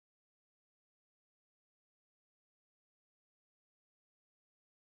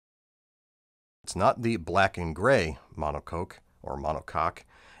It's not the black and gray monocoque or monocoque.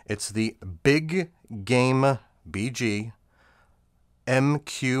 It's the Big Game BG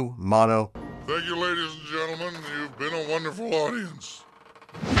MQ mono. Thank you, ladies and gentlemen. You've been a wonderful audience.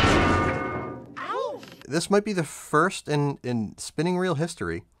 This might be the first in spinning reel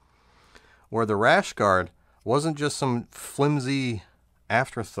history where the rash guard wasn't just some flimsy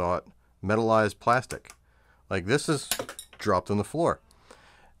afterthought metallized plastic. Like, this is dropped on the floor.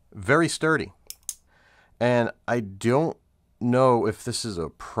 Very sturdy. And I don't know if this is a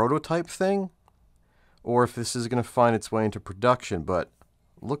prototype thing or if this is going to find its way into production, but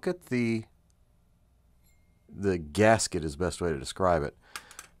look at the gasket is the best way to describe it.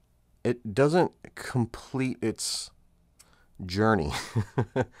 It doesn't complete its journey.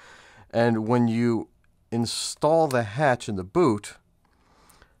 And when you install the hatch in the boot,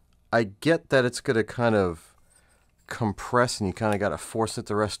 I get that it's going to kind of compress and you kind of got to force it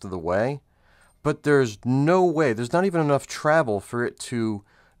the rest of the way. But there's no way, there's not even enough travel for it to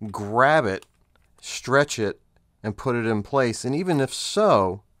grab it, stretch it, and put it in place. And even if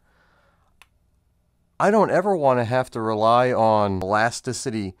so, I don't ever want to have to rely on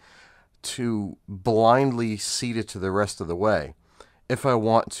elasticity to blindly seat it to the rest of the way if I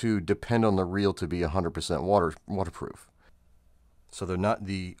want to depend on the reel to be 100% waterproof. So they're not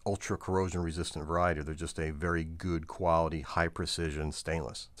the ultra corrosion resistant variety. They're just a very good quality, high precision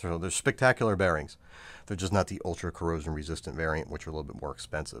stainless. So they're spectacular bearings. They're just not the ultra corrosion resistant variant, which are a little bit more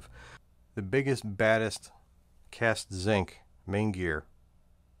expensive. The biggest, baddest cast zinc main gear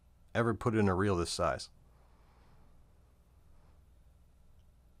ever put in a reel this size.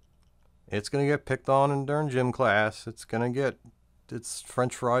 It's going to get picked on during gym class. It's going to get its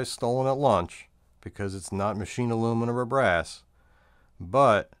french fries stolen at lunch because it's not machine aluminum or brass.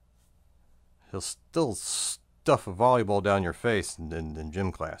 But he'll still stuff a volleyball down your face in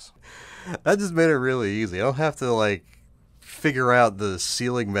gym class. That just made it really easy. I don't have to, like, figure out the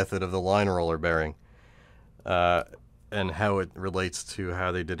sealing method of the line roller bearing and how it relates to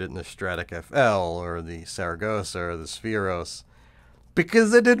how they did it in the Stratic FL or the Saragosa or the Spheros,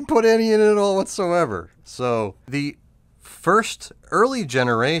 because they didn't put any in it at all whatsoever. So the first early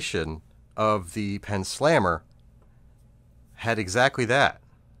generation of the Penn Slammer had exactly that,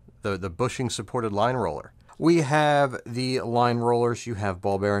 the bushing supported line roller. We have the line rollers. You have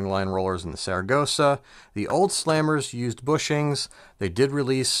ball bearing line rollers in the Saragosa. The old Slammers used bushings. They did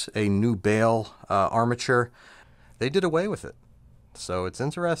release a new bale armature. They did away with it. So it's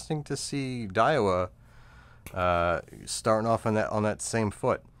interesting to see Daiwa starting off on that same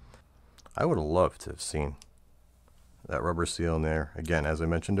foot. I would have loved to have seen that rubber seal in there. Again, as I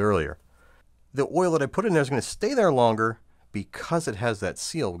mentioned earlier, the oil that I put in there is going to stay there longer because it has that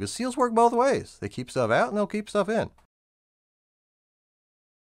seal. Because seals work both ways. They keep stuff out and they'll keep stuff in.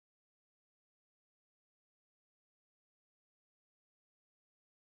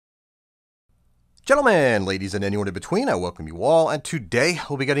 Gentlemen, ladies, and anyone in between, I welcome you all, and today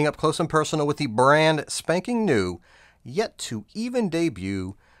we'll be getting up close and personal with the brand spanking new, yet to even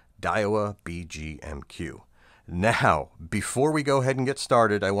debut, DAIWA BG MQ. Now, before we go ahead and get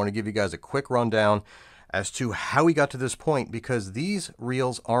started, I want to give you guys a quick rundown as to how we got to this point, because these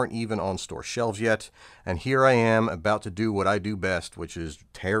reels aren't even on store shelves yet, and here I am about to do what I do best, which is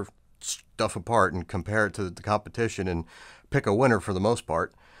tear stuff apart and compare it to the competition and pick a winner for the most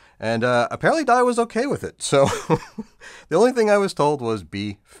part. And apparently Daiwa was okay with it. So the only thing I was told was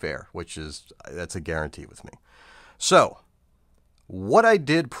be fair, which is, that's a guarantee with me. So what I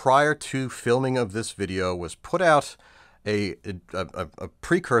did prior to filming of this video was put out a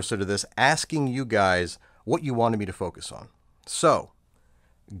precursor to this, asking you guys what you wanted me to focus on. So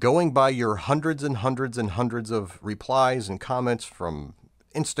going by your hundreds and hundreds and hundreds of replies and comments from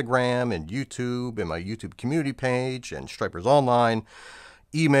Instagram and YouTube and my YouTube community page and Stripers Online,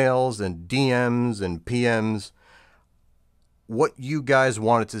 emails and DMs and PMs, what you guys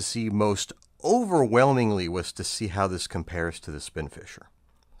wanted to see most overwhelmingly was to see how this compares to the Spinfisher.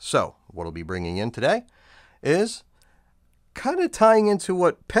 So what I'll be bringing in today is kind of tying into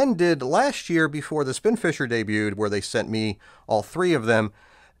what Penn did last year before the Spinfisher debuted, where they sent me all three of them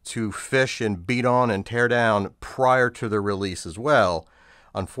to fish and beat on and tear down prior to their release as well.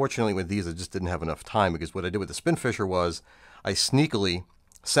 Unfortunately with these I just didn't have enough time, because what I did with the Spinfisher was I sneakily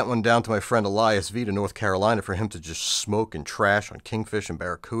sent one down to my friend Elias V to North Carolina for him to just smoke and trash on kingfish and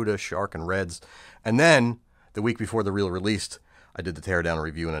barracuda, shark and reds. And then the week before the reel released, I did the teardown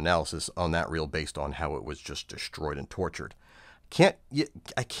review and analysis on that reel based on how it was just destroyed and tortured.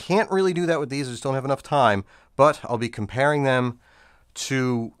 I can't really do that with these. I just don't have enough time. But I'll be comparing them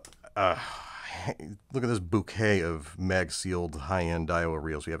to a look at this bouquet of mag-sealed high-end Daiwa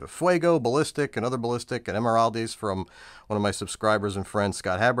reels. We have a Fuego, Ballistic, another Ballistic, an Emeraldes from one of my subscribers and friends,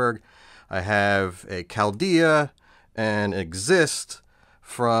 Scott Haberg. I have a Chaldea and Exist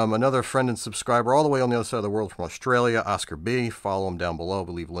from another friend and subscriber all the way on the other side of the world from Australia, Oscar B. Follow him down below.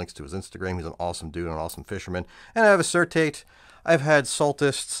 We'll leave links to his Instagram. He's an awesome dude, an awesome fisherman. And I have a Certate. I've had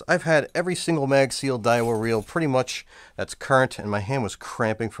Saltists. I've had every single mag-sealed Daiwa reel pretty much that's current, and my hand was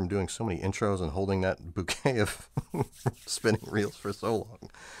cramping from doing so many intros and holding that bouquet of spinning reels for so long.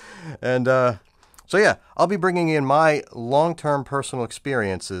 And so yeah, I'll be bringing in my long-term personal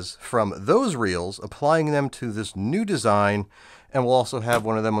experiences from those reels, applying them to this new design, and we'll also have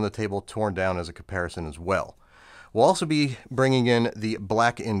one of them on the table torn down as a comparison as well. We'll also be bringing in the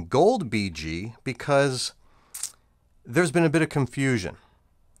black and gold BG because there's been a bit of confusion.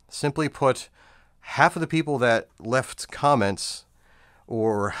 Simply put, half of the people that left comments,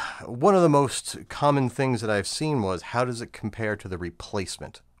 or one of the most common things that I've seen was, how does it compare to the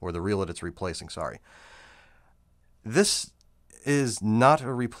replacement, or the reel that it's replacing, sorry. This is not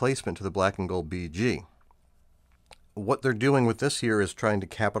a replacement to the black and gold BG. What they're doing with this here is trying to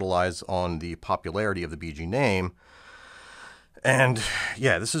capitalize on the popularity of the BG name. And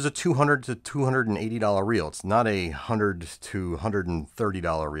yeah, this is a $200 to $280 reel. It's not a $100 to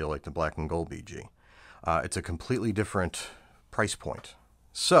 $130 reel like the black and gold BG. It's a completely different price point.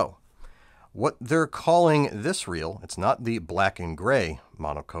 So, what they're calling this reel, it's not the black and gray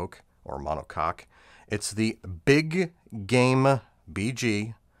monocoque or monocoque. It's the Big Game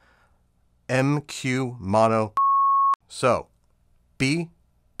BG MQ Mono. So, B,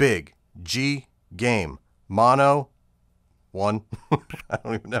 big, G, game, mono, one. I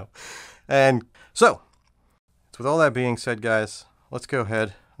don't even know. And so, with all that being said, guys, let's go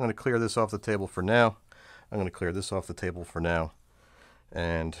ahead. I'm going to clear this off the table for now. I'm going to clear this off the table for now.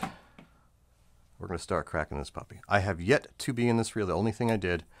 And we're going to start cracking this puppy. I have yet to be in this reel. The only thing I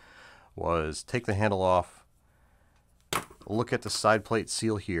did was take the handle off, look at the side plate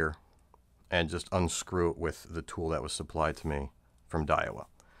seal here, and just unscrew it with the tool that was supplied to me from Daiwa.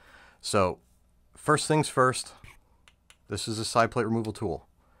 So, first things first, this is a side plate removal tool.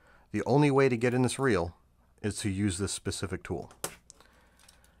 The only way to get in this reel is to use this specific tool.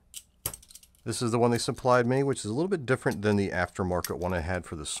 This is the one they supplied me, which is a little bit different than the aftermarket one I had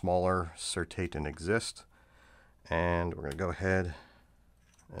for the smaller Certate and Exist. And we're going to go ahead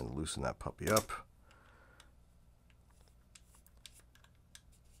and loosen that puppy up.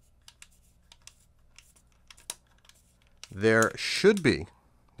 There should be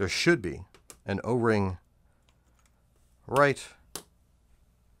an O-ring right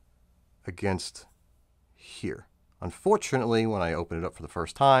against here. Unfortunately, when I opened it up for the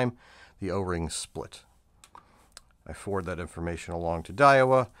first time, the O-ring split. I forward that information along to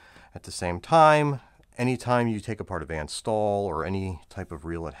Daiwa. At the same time, anytime you take apart a Van Staal or any type of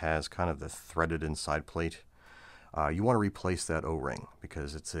reel that has kind of the threaded inside plate, you want to replace that O-ring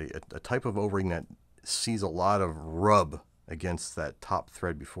because it's a type of O-ring that sees a lot of rub against that top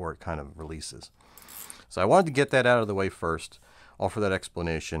thread before it kind of releases. So I wanted to get that out of the way first, offer that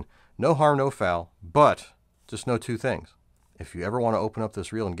explanation. No harm, no foul, but just know two things. If you ever want to open up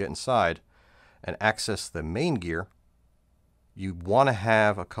this reel and get inside and access the main gear, you want to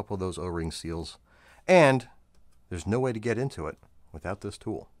have a couple of those O-ring seals, and there's no way to get into it without this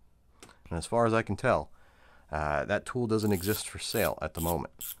tool. And as far as I can tell, that tool doesn't exist for sale at the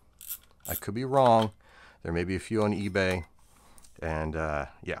moment. I could be wrong. There may be a few on eBay. And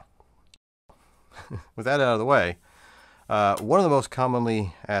yeah. With that out of the way, one of the most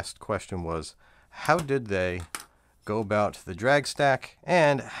commonly asked questions was, how did they go about the drag stack,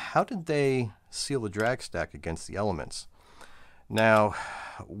 and how did they seal the drag stack against the elements? Now,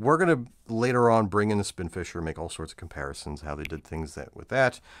 we're going to later on bring in the Spinfisher, make all sorts of comparisons, how they did things with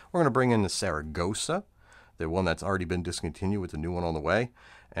that. We're going to bring in the Saragosa, the one that's already been discontinued with the new one on the way,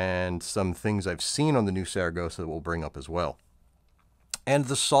 and some things I've seen on the new Saragosa that we'll bring up as well. And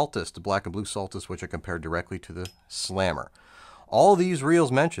the Saltist, the black and blue Saltist, which I compared directly to the Slammer. All these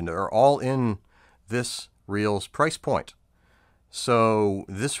reels mentioned are all in this reel's price point. So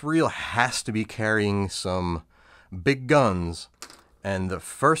this reel has to be carrying some big guns. And the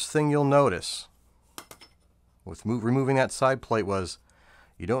first thing you'll notice with removing that side plate was,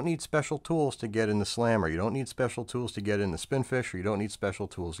 you don't need special tools to get in the Slammer. You don't need special tools to get in the Spinfisher. You don't need special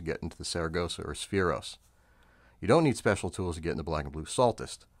tools to get into the Saragosa or Spheros. You don't need special tools to get in the black and blue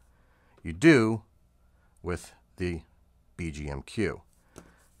Saltist. You do with the BG MQ.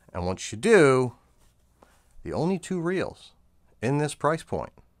 And once you do, the only two reels in this price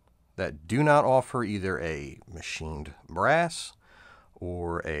point that do not offer either a machined brass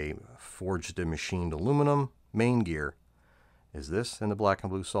or a forged and machined aluminum main gear is this and the black and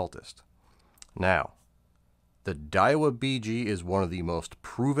blue Saltist. Now, the DAIWA BG is one of the most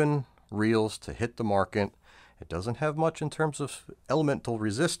proven reels to hit the market. It doesn't have much in terms of elemental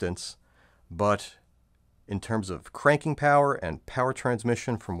resistance, but in terms of cranking power and power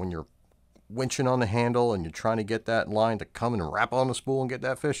transmission from when you're winching on the handle and you're trying to get that line to come and wrap on the spool and get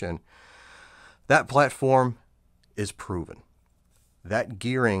that fish in, that platform is proven. That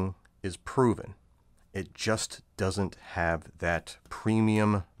gearing is proven. It just doesn't have that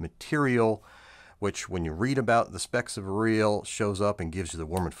premium material, which when you read about the specs of a reel, shows up and gives you the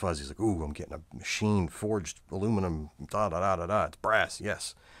warm and fuzzies. Like, ooh, I'm getting a machined, forged aluminum, da-da-da-da-da. It's brass,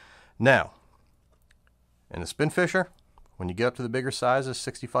 yes. Now, in the Spinfisher, when you get up to the bigger sizes,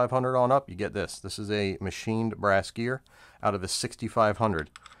 6500 on up, you get this. This is a machined brass gear out of a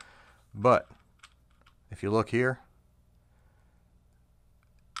 6500. But if you look here,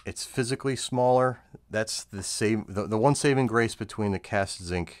 it's physically smaller. That's the one saving grace between the Cast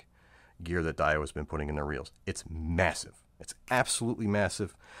Zinc gear that Daiwa's been putting in their reels. It's massive. It's absolutely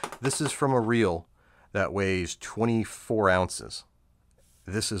massive. This is from a reel that weighs 24 ounces.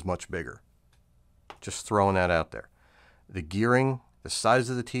 This is much bigger. Just throwing that out there. The gearing, the size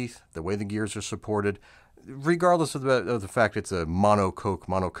of the teeth, the way the gears are supported, regardless of the fact it's a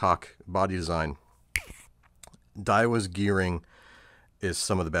monocoque body design, Daiwa's gearing is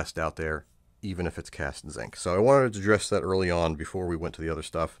some of the best out there, even if it's cast zinc. So I wanted to address that early on before we went to the other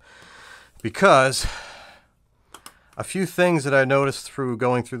stuff, because a few things that I noticed through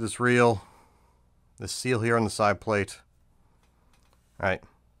going through this reel, the seal here on the side plate, right,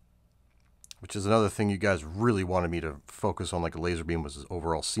 which is another thing you guys really wanted me to focus on like a laser beam, was the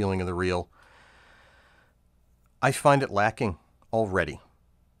overall sealing of the reel. I find it lacking already.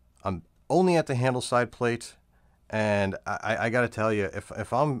 I'm only at the handle side plate, and I got to tell you,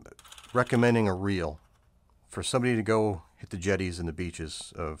 if I'm recommending a reel for somebody to go hit the jetties and the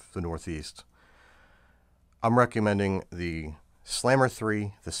beaches of the Northeast, I'm recommending the Slammer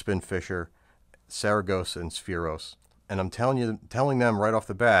 3, the Spinfisher, Saragosa, and Spheros. And I'm telling them right off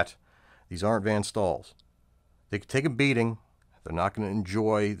the bat, these aren't Van Stalls. They could take a beating. They're not going to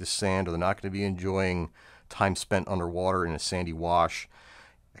enjoy the sand, or they're not going to be enjoying time spent underwater in a sandy wash.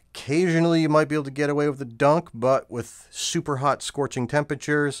 Occasionally you might be able to get away with a dunk, but with super hot scorching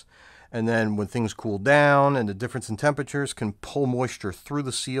temperatures, and then when things cool down and the difference in temperatures can pull moisture through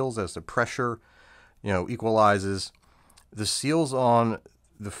the seals as the pressure, equalizes. The seals on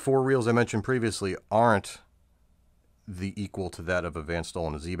the 4 reels I mentioned previously aren't the equal to that of a Van Stol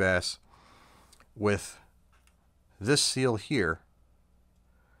and a Z-Bass. With this seal here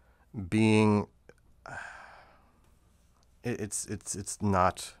being, it's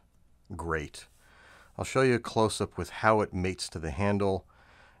not great. I'll show you a close-up with how it mates to the handle,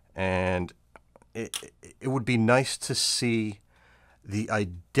 and it would be nice to see the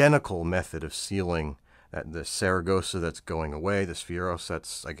identical method of sealing, that the Saragosa that's going away, the Spheros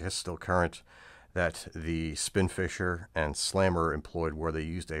that's, I guess, still current, that the Spinfisher and Slammer employed, where they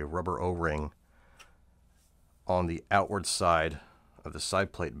used a rubber O-ring on the outward side of the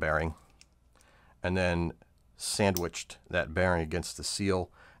side plate bearing, and then sandwiched that bearing against the seal,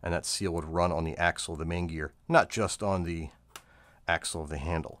 and that seal would run on the axle of the main gear, not just on the axle of the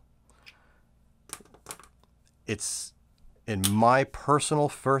handle. It's, in my personal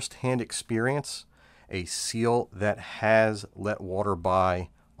first-hand experience, a seal that has let water by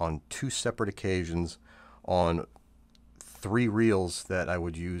on 2 separate occasions on 3 reels that I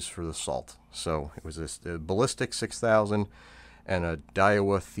would use for the salt. So it was a Ballistic 6000 and a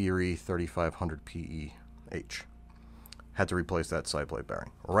Daiwa Theory 3500 PEH. Had to replace that side plate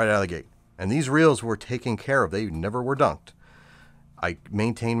bearing right out of the gate. And these reels were taken care of. They never were dunked. I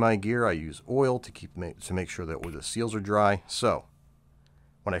maintain my gear. I use oil to make sure that the seals are dry. So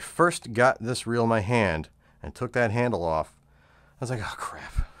when I first got this reel in my hand and took that handle off, I was like, oh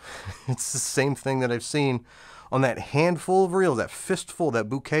crap. It's the same thing that I've seen on that handful of reels, that fistful, that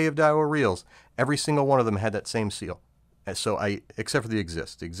bouquet of Daiwa reels. Every single one of them had that same seal. And so except for the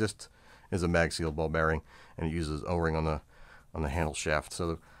Exist. The Exist is a mag sealed ball bearing, and it uses O-ring on the handle shaft.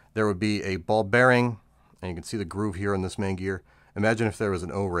 So there would be a ball bearing, and you can see the groove here on this main gear. Imagine if there was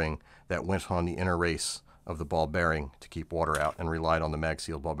an O-ring that went on the inner race of the ball bearing to keep water out and relied on the mag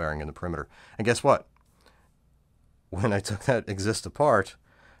sealed ball bearing in the perimeter. And guess what? When I took that Exist apart,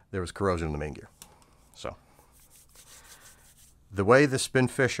 there was corrosion in the main gear. So the way the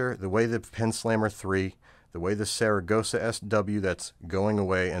Spinfisher, the way the Penn Slammer 3, the way the Saragosa SW that's going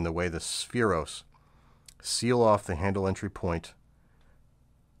away, and the way the Spheros seal off the handle entry point,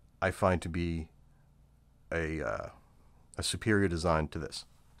 I find to be a a superior design to this.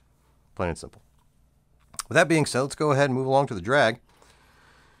 Plain and simple. With that being said, let's go ahead and move along to the drag.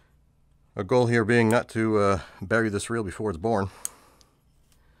 Our goal here being not to bury this reel before it's born.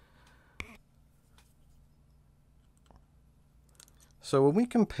 So when we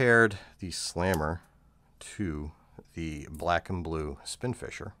compared the Slammer to the black and blue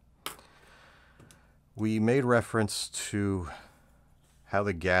Spinfisher, we made reference to how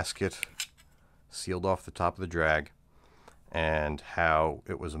the gasket sealed off the top of the drag and how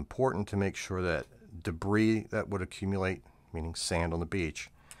it was important to make sure that debris that would accumulate, meaning sand on the beach,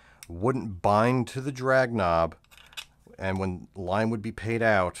 wouldn't bind to the drag knob, and when line would be paid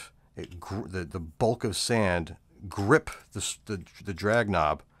out, the bulk of sand grip the drag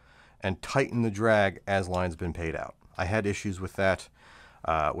knob and tighten the drag as line's been paid out. I had issues with that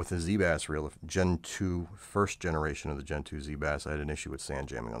with the Z-Bass reel, Gen 2, first generation of the Gen 2 Z-Bass. I had an issue with sand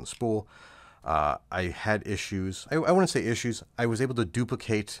jamming on the spool. I had issues, I wouldn't say issues, I was able to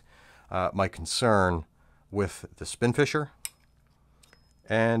duplicate my concern with the Spinfisher.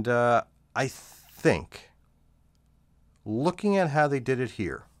 And I think, looking at how they did it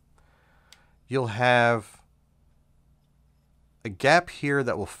here, you'll have a gap here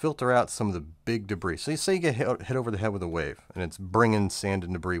that will filter out some of the big debris. So you say you get hit over the head with a wave, and it's bringing sand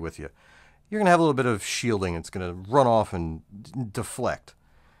and debris with you. You're going to have a little bit of shielding. It's going to run off and deflect.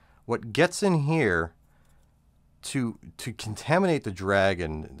 What gets in here to contaminate the drag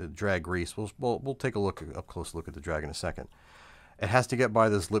and the drag grease, we'll take a up close look at the drag in a second. It has to get by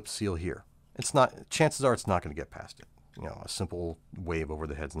this lip seal here. It's not, chances are it's not going to get past it. You know, a simple wave over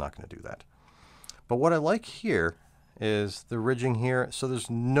the head's not going to do that. But what I like here is the ridging here, so there's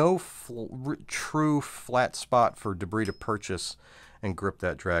no true flat spot for debris to purchase and grip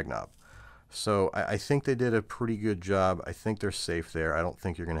that drag knob. So I think they did a pretty good job. I think they're safe there. I don't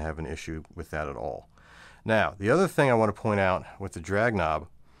think you're going to have an issue with that at all. Now, the other thing I want to point out with the drag knob,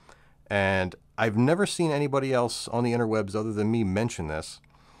 and I've never seen anybody else on the interwebs other than me mention this,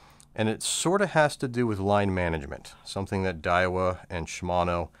 and it sort of has to do with line management, something that Daiwa and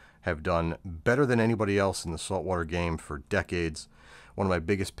Shimano have done better than anybody else in the saltwater game for decades. One of my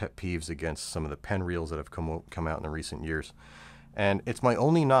biggest pet peeves against some of the pen reels that have come out in the recent years. And it's my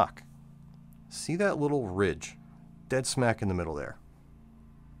only knock. See that little ridge? Dead smack in the middle there.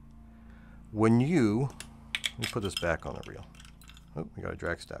 When you... Let me put this back on the reel. Oh, we got a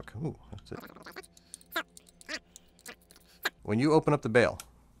drag stab. Ooh, that's it. When you open up the bail,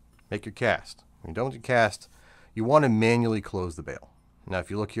 make your cast. When you're done with your cast, you want to manually close the bail. Now,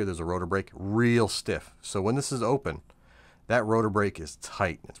 if you look here, there's a rotor brake, real stiff. So when this is open, that rotor brake is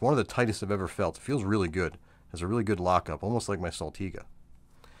tight. It's one of the tightest I've ever felt. It feels really good. It has a really good lockup, almost like my Saltiga.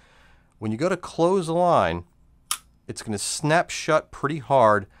 When you go to close the line, it's going to snap shut pretty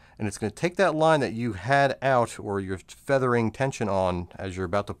hard, and it's going to take that line that you had out or you're feathering tension on as you're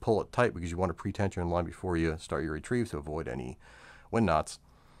about to pull it tight because you want to pre-tension line before you start your retrieve to avoid any wind knots.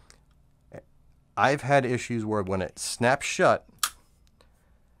 I've had issues where when it snaps shut,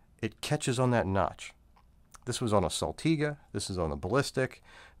 it catches on that notch. This was on a Saltiga, this is on a ballistic,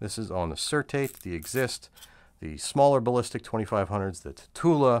 this is on the Certate, the Exist, the smaller ballistic 2500s, the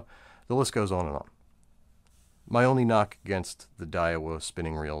Tatula, the list goes on and on. My only knock against the Daiwa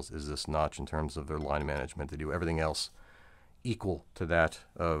spinning reels is this notch in terms of their line management. They do everything else equal to that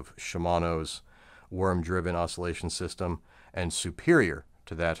of Shimano's worm-driven oscillation system and superior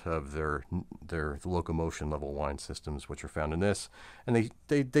to that of their locomotion level wind systems, which are found in this. And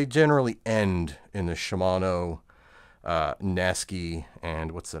they generally end in the Shimano, Nasky,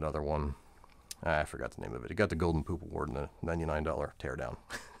 and what's that other one? I forgot the name of it. It got the Golden Poop Award in the $99 Teardown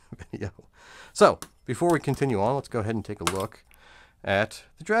video. So, before we continue on, let's go ahead and take a look at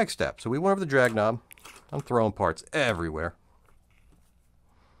the drag step. So we went over the drag knob. I'm throwing parts everywhere.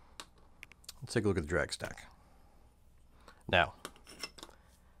 Let's take a look at the drag stack. Now,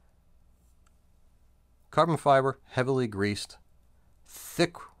 carbon fiber, heavily greased,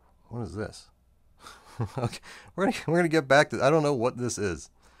 thick. What is this? Okay, we're gonna get back to. I don't know what this is.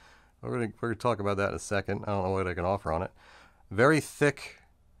 We're gonna talk about that in a second. I don't know what I can offer on it. Very thick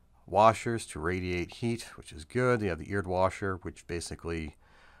washers to radiate heat, which is good. You have the eared washer, which basically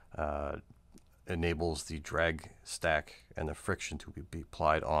enables the drag stack and the friction to be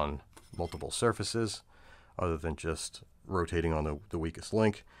applied on multiple surfaces, other than just rotating on the weakest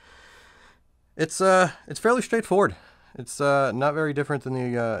link. It's fairly straightforward. It's not very different than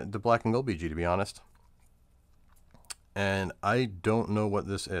the black and gold BG, to be honest. And I don't know what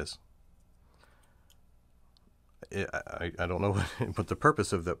this is. I don't know what the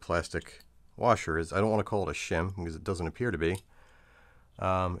purpose of that plastic washer is. I don't want to call it a shim because it doesn't appear to be.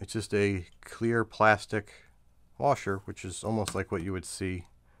 It's just a clear plastic washer, which is almost like what you would see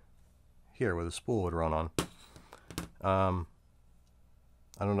here where the spool would run on.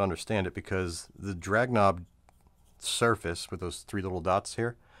 I don't understand it because the drag knob surface with those 3 little dots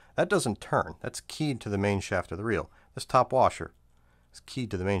here, that doesn't turn. That's keyed to the main shaft of the reel. This top washer is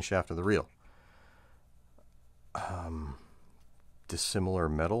keyed to the main shaft of the reel. Dissimilar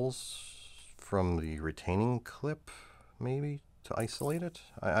metals from the retaining clip, maybe, to isolate it?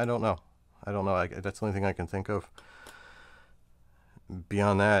 I don't know. I don't know. That's the only thing I can think of.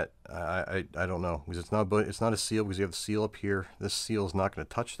 Beyond that, I don't know. Because it's not a seal, because you have the seal up here. This seal is not going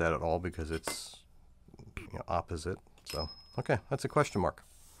to touch that at all because it's, you know, opposite. So, okay, that's a question mark.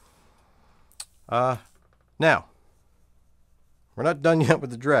 Now, we're not done yet with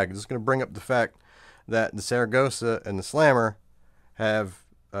the drag. I'm just going to bring up the fact that the Saragosa and the Slammer have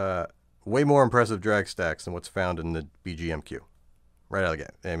way more impressive drag stacks than what's found in the BG MQ. Right out of the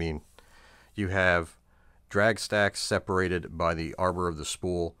gate. I mean, you have drag stacks separated by the arbor of the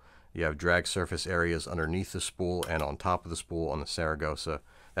spool. You have drag surface areas underneath the spool and on top of the spool on the Saragosa.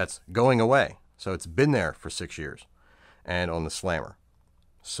 That's going away. So it's been there for 6 years. And on the Slammer.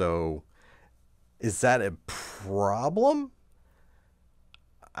 So is that a problem?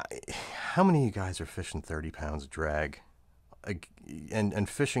 How many of you guys are fishing 30 pounds of drag and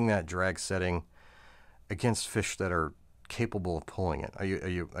fishing that drag setting against fish that are capable of pulling it? Are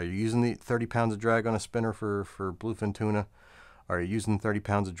you using the 30 pounds of drag on a spinner for bluefin tuna? Are you using 30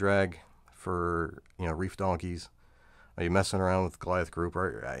 pounds of drag for, you know, reef donkeys? Are you messing around with Goliath group?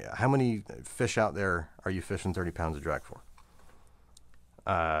 How many fish out there are you fishing 30 pounds of drag for?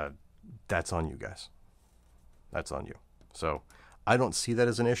 That's on you guys. That's on you. So I don't see that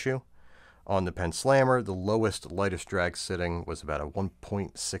as an issue. On the Penn Slammer, the lowest, lightest drag sitting was about a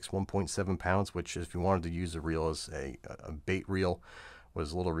 1.6, 1.7 pounds, which if you wanted to use the reel as a bait reel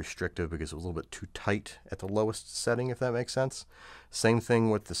was a little restrictive because it was a little bit too tight at the lowest setting, if that makes sense. Same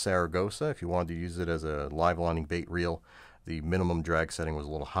thing with the Saragosa. If you wanted to use it as a live lining bait reel, the minimum drag setting was a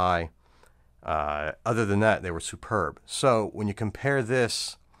little high. Other than that, they were superb. So when you compare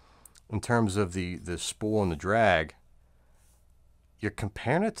this in terms of the spool and the drag, you're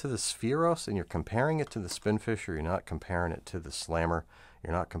comparing it to the Spheros and you're comparing it to the Spinfisher. You're not comparing it to the Slammer.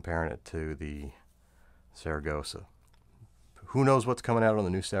 You're not comparing it to the Saragosa. Who knows what's coming out on the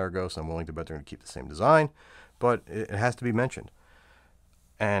new Saragosa? I'm willing to bet they're going to keep the same design, but it has to be mentioned.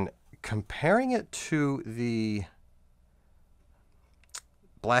 And comparing it to the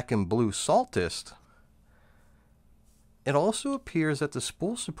black and blue Saltist, it also appears that the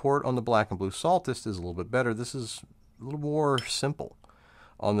spool support on the black and blue Saltist is a little bit better. This is a little more simple.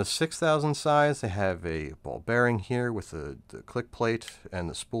 On the 6000 size, they have a ball bearing here with the click plate and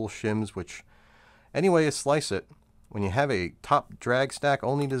the spool shims, which any way you slice it, when you have a top drag stack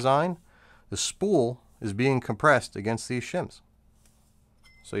only design, the spool is being compressed against these shims.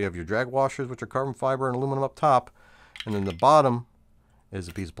 So you have your drag washers, which are carbon fiber and aluminum up top, and then the bottom is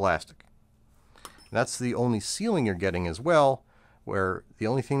a piece of plastic. And that's the only sealing you're getting as well, where the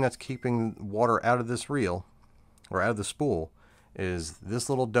only thing that's keeping water out of this reel or out of the spool is this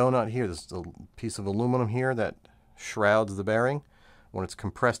little donut here, this little piece of aluminum here that shrouds the bearing when it's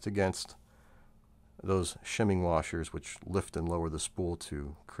compressed against those shimming washers, which lift and lower the spool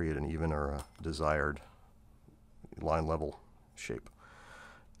to create an even or a desired line level shape.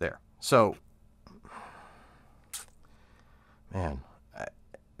 There. So, man,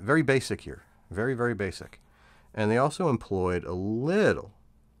 very basic here. Very, very basic. And they also employed a little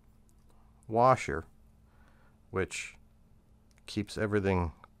washer which keeps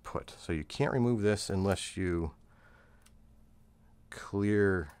everything put. So you can't remove this unless you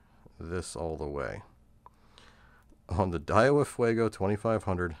clear this all the way. On the Daiwa Fuego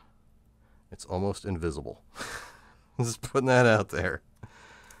 2500, it's almost invisible. Just putting that out there.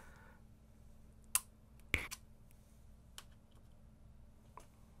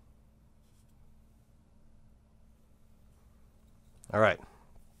 All right.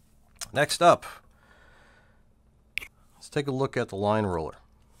 Next up, let's take a look at the line roller.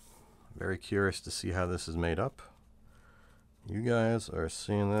 Very curious to see how this is made up. You guys are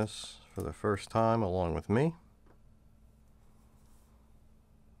seeing this for the first time along with me.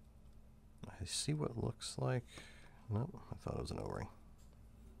 I see what it looks like. Nope, I thought it was an O-ring.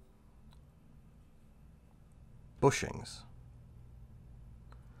 Bushings.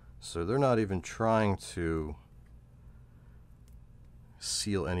 So they're not even trying to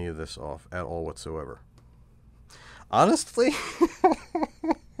seal any of this off at all whatsoever. Honestly,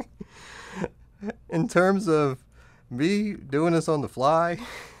 in terms of me doing this on the fly,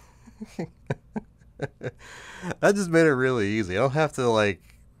 that just made it really easy. I don't have to like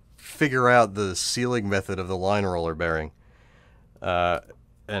figure out the sealing method of the line roller bearing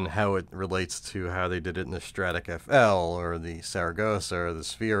and how it relates to how they did it in the Stratic FL or the Saragosa or the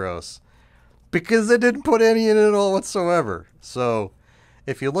Spheros, because they didn't put any in it at all whatsoever. So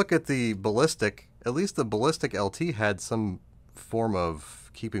if you look at the Ballistic, at least the Ballistic LT had some form of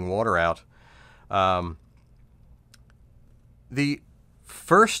keeping water out. The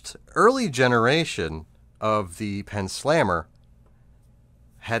first early generation of the Pen Slammer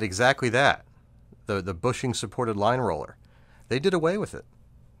had exactly that, the bushing supported line roller. They did away with it.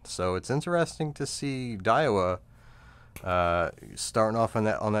 So it's interesting to see Daiwa starting off on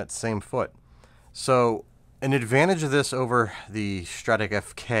that same foot. So an advantage of this over the Stratic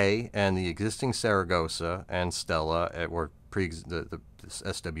FK and the existing Saragosa and Stella, or the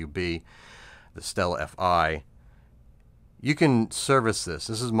SWB, the Stella FI, you can service this.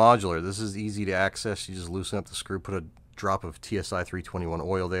 This is modular. This is easy to access. You just loosen up the screw, put a drop of TSI 321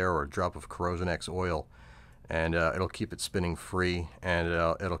 oil there or a drop of Corrosion X oil, and it'll keep it spinning free, and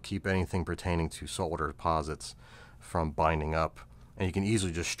it'll keep anything pertaining to saltwater deposits from binding up. And you can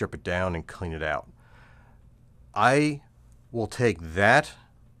easily just strip it down and clean it out. I will take that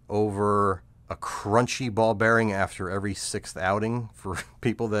over a crunchy ball bearing after every 6th outing for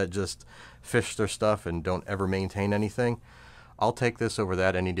people that just fish their stuff and don't ever maintain anything. I'll take this over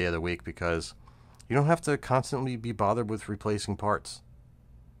that any day of the week, because you don't have to constantly be bothered with replacing parts.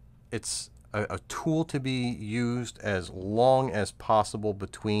 It's a tool to be used as long as possible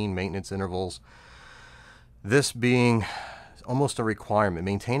between maintenance intervals. This being almost a requirement.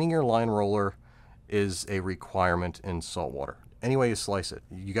 Maintaining your line roller is a requirement in saltwater. Any way you slice it.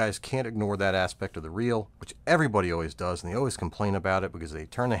 You guys can't ignore that aspect of the reel, which everybody always does, and they always complain about it because they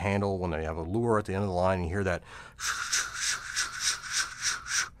turn the handle when they have a lure at the end of the line and you hear that.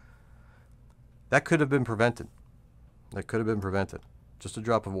 That could have been prevented. That could have been prevented. Just a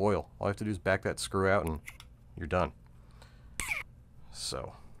drop of oil. All you have to do is back that screw out and you're done.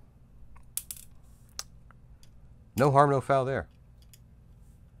 So, no harm, no foul there.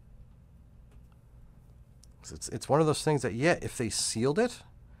 It's one of those things that, yeah, if they sealed it,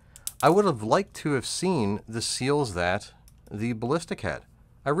 I would have liked to have seen the seals that the Ballistic had.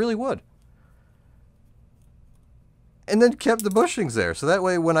 I really would. And then kept the bushings there. So that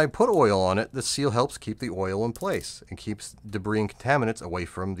way when I put oil on it, the seal helps keep the oil in place and keeps debris and contaminants away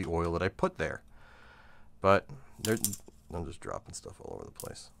from the oil that I put there. But I'm just dropping stuff all over the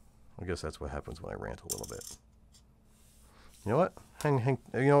place. I guess that's what happens when I rant a little bit. You know what? You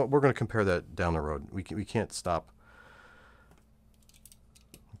know what? We're going to compare that down the road. We can't stop.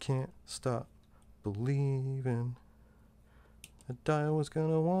 We can't stop believing that Daiwa's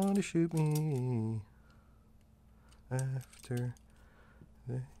going to want to shoot me after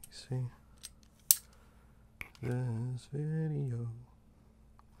they see this video.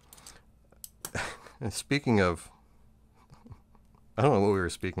 And speaking of, I don't know what we were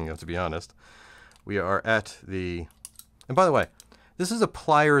speaking of, to be honest. We are at the... And by the way, this is a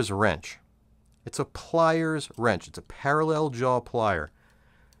pliers wrench. It's a pliers wrench. It's a parallel jaw plier.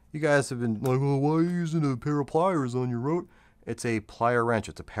 You guys have been like, well, why are you using a pair of pliers on your rote? It's a plier wrench.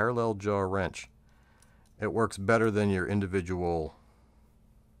 It's a parallel jaw wrench. It works better than your individual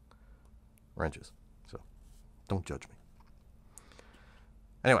wrenches. So, don't judge me.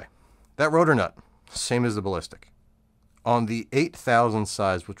 Anyway, that rotor nut, same as the Ballistic. On the 8,000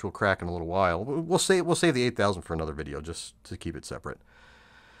 size, which we'll crack in a little while, we'll save the 8,000 for another video just to keep it separate.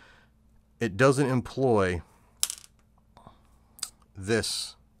 It doesn't employ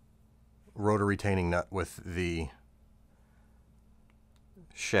this rotor retaining nut with the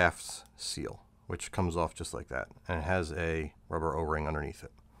shaft seal, which comes off just like that, and it has a rubber O-ring underneath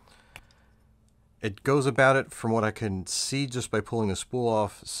it. It goes about it, from what I can see just by pulling the spool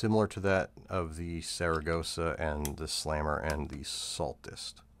off, similar to that of the Saragosa and the Slammer and the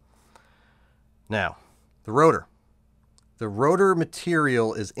Saltist. Now, the rotor. The rotor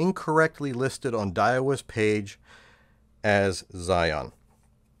material is incorrectly listed on Daiwa's page as Zion.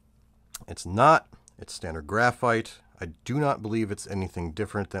 It's not. It's standard graphite. I do not believe it's anything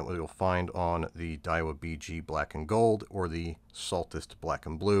different than what you'll find on the DAIWA BG Black and Gold or the Saltist Black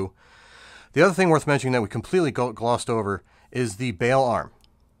and Blue. The other thing worth mentioning that we completely glossed over is the bail arm.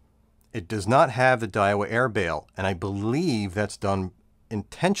 It does not have the Daiwa air bail, and I believe that's done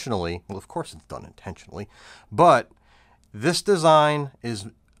intentionally. Well, of course it's done intentionally, but this design is,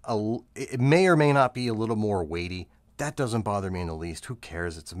 it may or may not be a little more weighty. That doesn't bother me in the least. Who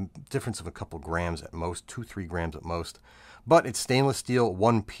cares? It's a difference of a couple grams at most, 2-3 grams at most. But it's stainless steel,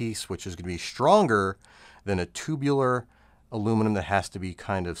 one piece, which is going to be stronger than a tubular aluminum that has to be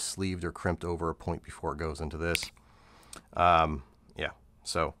kind of sleeved or crimped over a point before it goes into this. Yeah,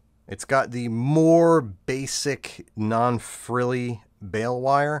 so It's got the more basic non-frilly bale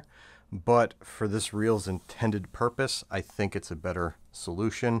wire, but for this reel's intended purpose, I think it's a better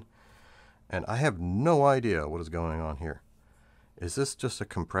solution. And I have no idea what is going on here. Is this just a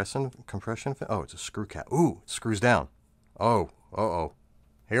compression? Oh, it's a screw cap. Ooh, it screws down. Oh, uh-oh.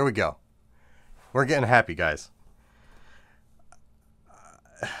 Here we go. We're getting happy, guys.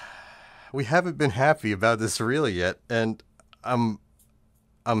 We haven't been happy about this reel yet, and I'm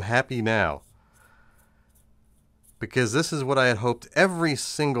happy now. Because this is what I had hoped every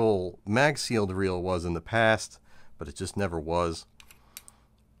single mag-sealed reel was in the past, but it just never was.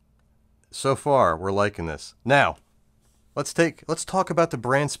 So far, we're liking this. Now, let's talk about the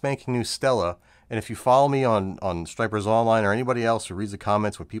brand spanking new Stella. And if you follow me on Stripers Online or anybody else who reads the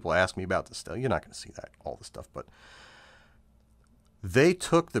comments when people ask me about the Stella, you're not going to see that, all the stuff. But they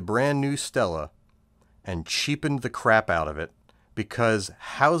took the brand new Stella and cheapened the crap out of it, because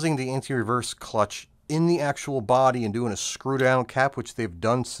housing the anti-reverse clutch in the actual body and doing a screw down cap, which they've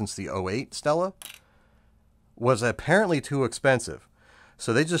done since the 08 Stella, was apparently too expensive.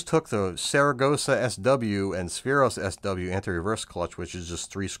 So they just took the Saragosa SW and Spheros SW anti-reverse clutch, which is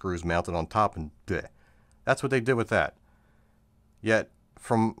just 3 screws mounted on top, and bleh. That's what they did with that. Yet,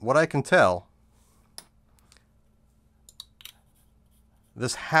 from what I can tell,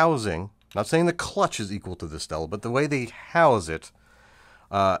 this housing, not saying the clutch is equal to the Stella, but the way they house it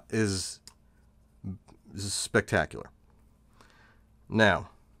is spectacular. Now,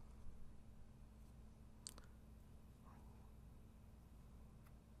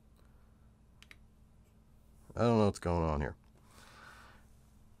 I don't know what's going on here.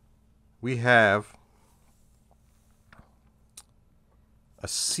 We have a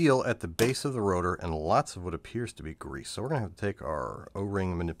seal at the base of the rotor and lots of what appears to be grease. So we're going to have to take our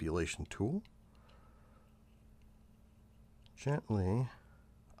O-ring manipulation tool. Gently.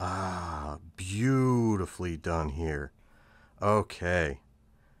 Ah, beautifully done here. Okay.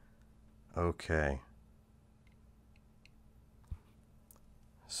 Okay.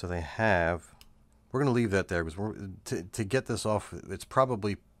 So they have... We're going to leave that there because to get this off, it's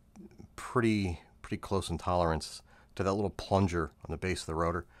probably pretty close in tolerance to that little plunger on the base of the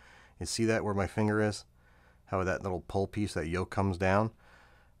rotor. You see that where my finger is? How that little pull piece, that yoke comes down?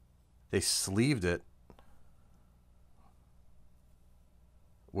 They sleeved it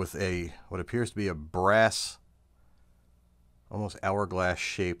with a what appears to be a brass, almost hourglass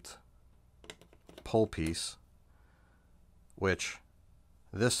shaped pull piece, which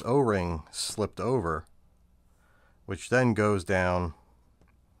this O-ring slipped over, which then goes down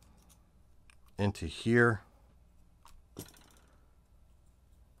into here.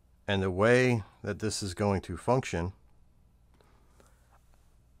 And the way that this is going to function,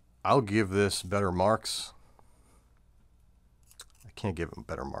 I'll give this better marks. I can't give it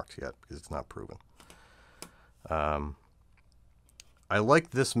better marks yet because it's not proven. I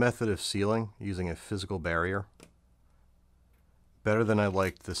like this method of sealing using a physical barrier better than I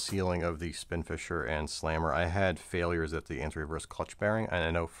liked the sealing of the Spinfisher and Slammer. I had failures at the anti-reverse clutch bearing, and I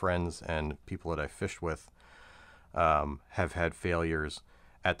know friends and people that I fished with have had failures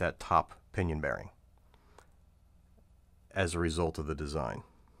at that top pinion bearing as a result of the design.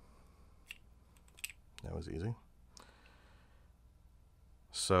 That was easy.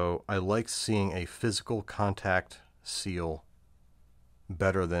 So I like seeing a physical contact seal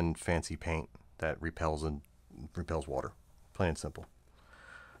better than fancy paint that repels water. Plain and simple.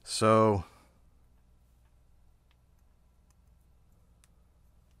 So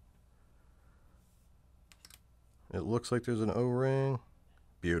it looks like there's an O-ring.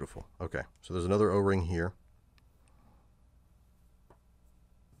 Beautiful. Okay, so there's another O-ring here.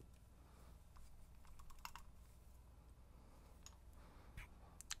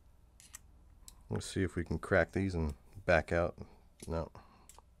 Let's see if we can crack these and back out. No.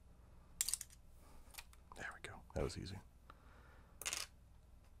 There we go. That was easy.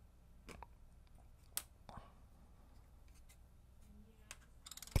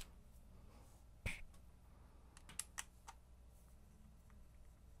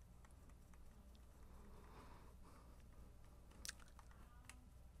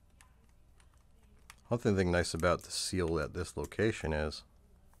 One thing nice about the seal at this location is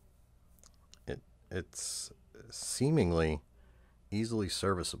it's seemingly easily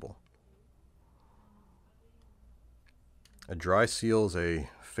serviceable. A dry seal is a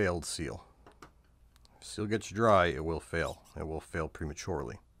failed seal. If seal gets dry, it will fail. It will fail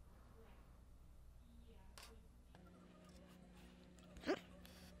prematurely.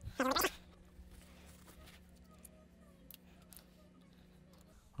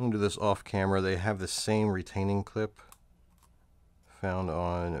 I'm going to do this off camera. They have the same retaining clip found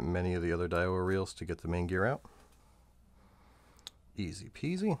on many of the other Daiwa reels to get the main gear out. Easy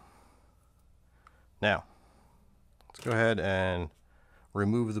peasy. Now, let's go ahead and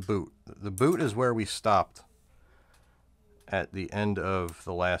remove the boot. The boot is where we stopped at the end of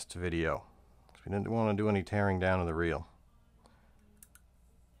the last video. We didn't want to do any tearing down of the reel.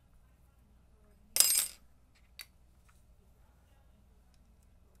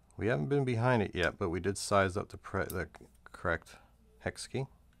 We haven't been behind it yet, but we did size up the correct hex key.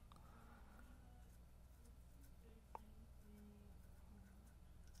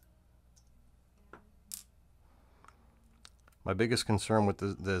 My biggest concern with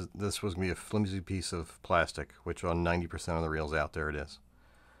this was going to be a flimsy piece of plastic, which on 90% of the reels out there it is.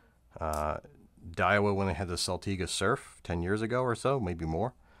 Daiwa, when they had the Saltiga Surf 10 years ago or so, maybe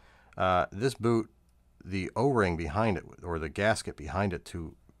more, this boot, the O-ring behind it, or the gasket behind it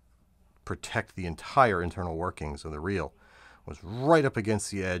to protect the entire internal workings of the reel, was right up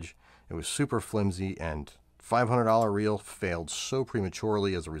against the edge. It was super flimsy, and $500 reel failed so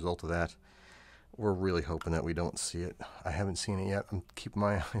prematurely as a result of that. We're really hoping that we don't see it. I haven't seen it yet. I'm keeping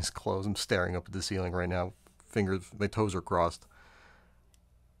my eyes closed. I'm staring up at the ceiling right now. Fingers, my toes are crossed.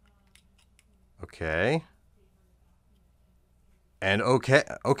 Okay. And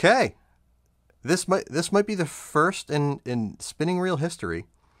okay. This might be the first in spinning reel history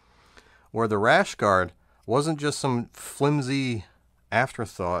where the rash guard wasn't just some flimsy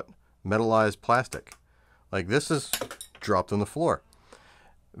afterthought metallized plastic. Like, this is dropped on the floor.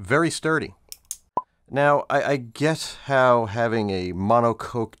 Very sturdy. Now, I get how having a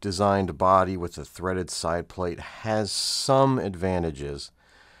monocoque designed body with a threaded side plate has some advantages,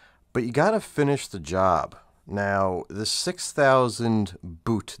 but you gotta finish the job. Now, the 6000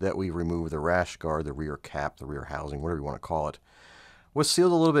 boot that we removed, the rash guard, the rear cap, the rear housing, whatever you want to call it, was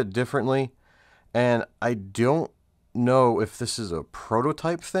sealed a little bit differently, and I don't know if this is a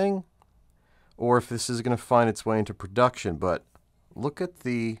prototype thing or if this is going to find its way into production, but look at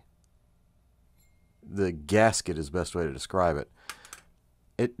the gasket is the best way to describe it.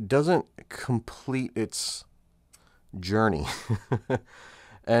 It doesn't complete its journey.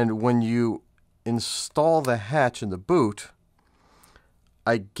 And when you install the hatch in the boot,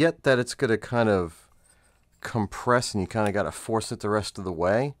 I get that it's going to kind of compress and you kind of got to force it the rest of the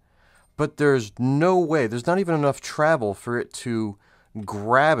way, but there's no way, there's not even enough travel for it to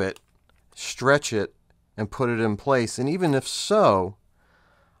grab it, stretch it, and put it in place. And even if so,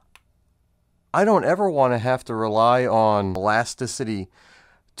 I don't ever want to have to rely on elasticity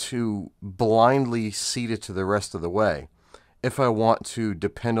to blindly seat it to the rest of the way if I want to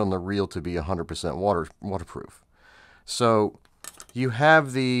depend on the reel to be 100% waterproof. So you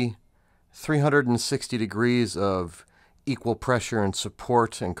have the 360 degrees of equal pressure and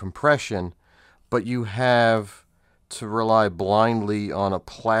support and compression, but you have to rely blindly on a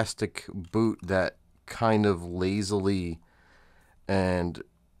plastic boot that kind of lazily, and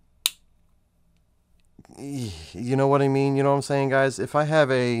you know what I mean? You know what I'm saying, guys? If I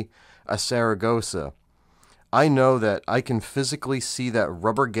have a Saragosa, I know that I can physically see that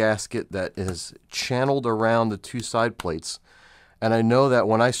rubber gasket that is channeled around the two side plates. And I know that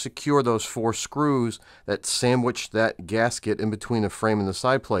when I secure those 4 screws that sandwich that gasket in between the frame and the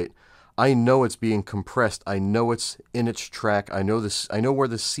side plate, I know it's being compressed. I know it's in its track. I know this. I know where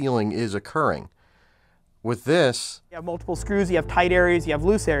the sealing is occurring. With this, you have multiple screws, you have tight areas, you have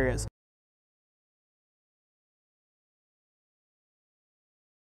loose areas.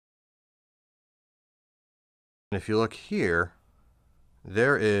 if you look here,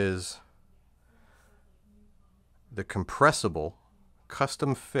 there is the compressible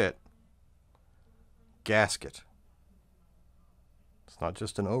custom fit gasket. It's not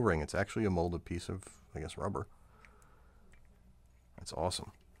just an O-ring, it's actually a molded piece of, I guess, rubber. That's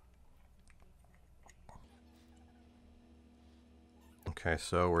awesome. Okay,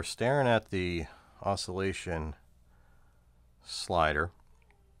 so we're staring at the oscillation slider.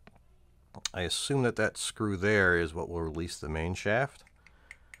 I assume that that screw there is what will release the main shaft.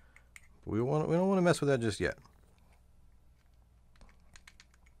 We don't want to mess with that just yet.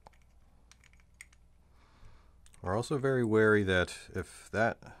 We're also very wary that if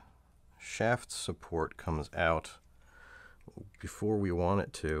that shaft support comes out before we want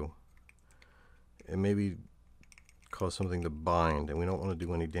it to, it maybe cause something to bind, and we don't want to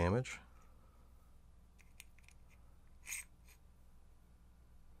do any damage.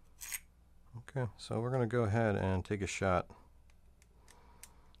 Okay, so we're going to go ahead and take a shot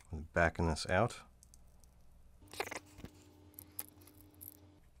with backing this out.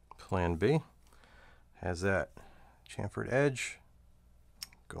 Plan B has that chamfered edge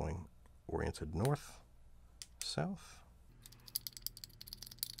going oriented north, south.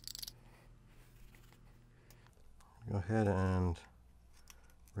 go ahead and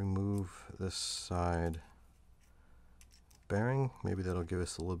remove this side bearing. Maybe that'll give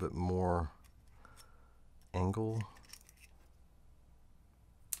us a little bit more angle.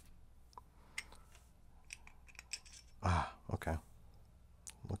 Ah, okay.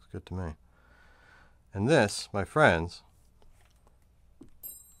 Looks good to me. And this, my friends,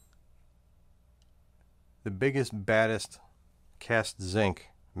 the biggest, baddest cast zinc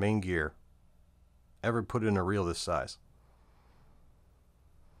main gear ever put in a reel this size.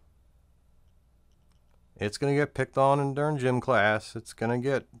 It's going to get picked on during gym class. It's going to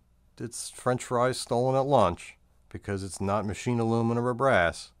get its french fries stolen at lunch because it's not machine aluminum or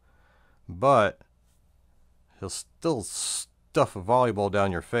brass. But he'll still stuff a volleyball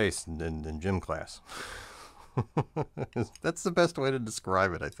down your face in gym class. That's the best way to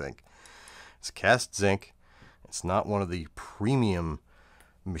describe it, I think. It's cast zinc. It's not one of the premium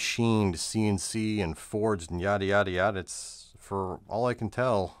machined CNC and forged and yada yada yada. It's, for all I can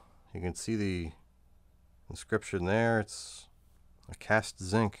tell, you can see the inscription there. It's a cast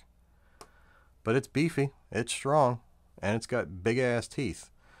zinc. But it's beefy, it's strong, and it's got big ass teeth.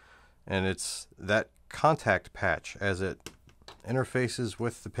 And it's that contact patch as it interfaces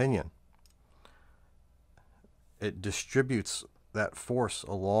with the pinion. It distributes that force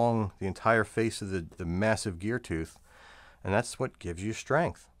along the entire face of the massive gear tooth, and that's what gives you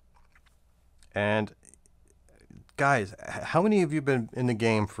strength. And guys, how many of you have been in the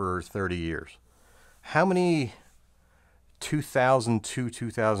game for 30 years? How many 2002,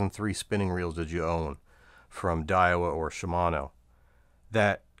 2003 spinning reels did you own from Daiwa or Shimano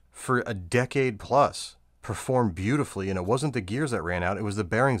that for a decade plus performed beautifully, and it wasn't the gears that ran out, it was the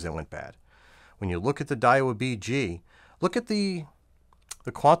bearings that went bad? When you look at the DAIWA BG, look at the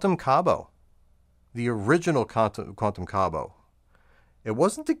Quantum Cabo, the original Quantum Cabo. It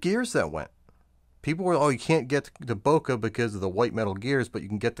wasn't the gears that went. People were, oh, you can't get the Bouquet because of the white metal gears, but you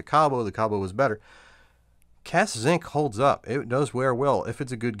can get the Cabo. The Cabo was better. Cast zinc holds up. It does wear well if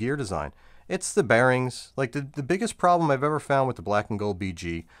it's a good gear design. It's the bearings. Like the biggest problem I've ever found with the black and gold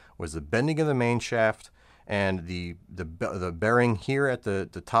BG was the bending of the main shaft and the bearing here at the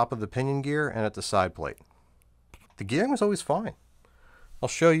top of the pinion gear and at the side plate. The gearing was always fine. I'll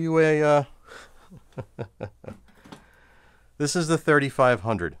show you a... This is the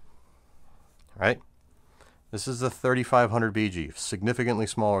 3500, right? This is the 3500 BG, significantly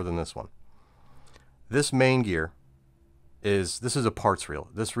smaller than this one. This main gear this is a parts reel.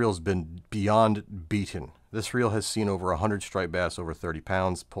 This reel's been beyond beaten. This reel has seen over 100 striped bass over 30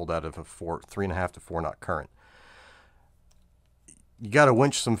 pounds pulled out of a 3.5 to 4 knot current. You got to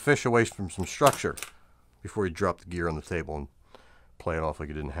winch some fish away from some structure before you drop the gear on the table and play it off like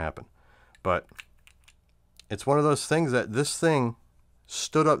it didn't happen. But it's one of those things that this thing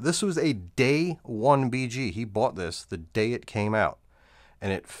stood up. This was a day one BG. He bought this the day it came out.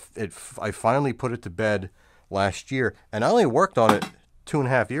 And I finally put it to bed last year. And I only worked on it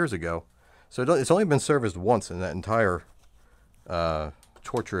 2.5 years ago. So it's only been serviced once in that entire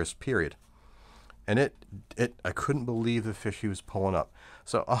torturous period. And I couldn't believe the fish he was pulling up.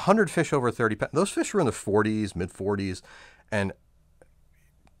 So 100 fish over 30 pounds. Those fish were in the 40s, mid 40s. And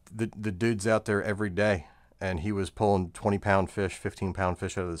the dude's out there every day. And he was pulling 20-pound fish, 15-pound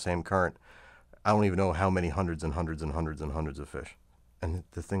fish out of the same current. I don't even know how many hundreds and hundreds and hundreds and hundreds of fish. And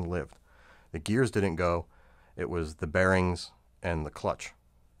the thing lived. The gears didn't go. It was the bearings and the clutch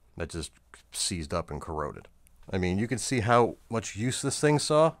that just seized up and corroded. I mean, you can see how much use this thing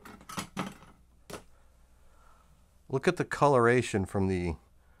saw. Look at the coloration from the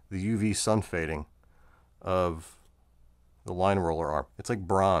UV sun fading of the line roller arm. It's like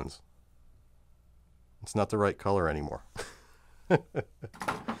bronze. It's not the right color anymore.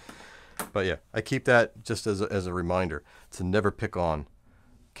 But yeah, I keep that just as a reminder to never pick on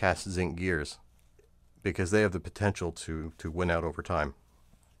cast zinc gears because they have the potential to win out over time.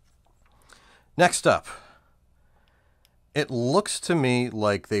 Next up, it looks to me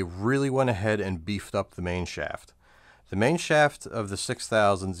like they really went ahead and beefed up the main shaft. The main shaft of the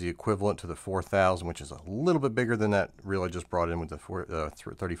 6000 is the equivalent to the 4000, which is a little bit bigger than that reel I just brought in with the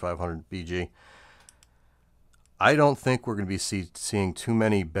 3500 BG. I don't think we're going to be seeing too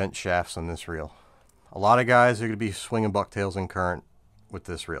many bent shafts on this reel. A lot of guys are going to be swinging bucktails in current with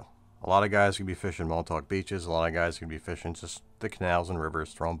this reel. A lot of guys are going to be fishing Montauk beaches. A lot of guys are going to be fishing just the canals and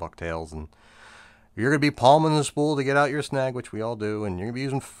rivers, throwing bucktails. And you're going to be palming the spool to get out your snag, which we all do. And you're going to be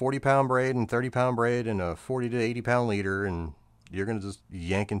using 40-pound braid and 30-pound braid and a 40 to 80-pound leader. And you're going to just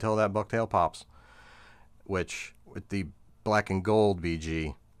yank until that bucktail pops. Which, with the black and gold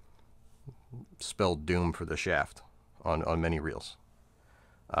BG, spelled doom for the shaft on many reels.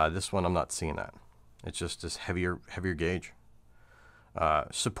 This one, I'm not seeing that. It's just this heavier gauge.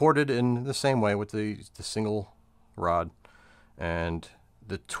 Supported in the same way with the single rod, and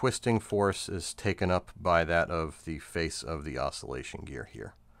the twisting force is taken up by that of the face of the oscillation gear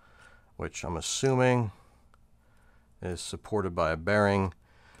here, which I'm assuming is supported by a bearing.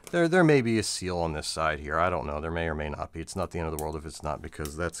 There may be a seal on this side here. I don't know. There may or may not be. It's not the end of the world if it's not,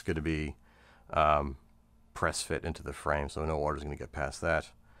 because that's going to be press fit into the frame, so no water's going to get past that.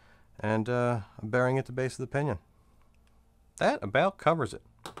 And a bearing at the base of the pinion. That about covers it.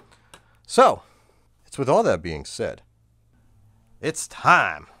 So, it's with all that being said, it's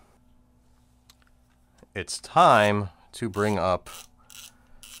time. It's time to bring up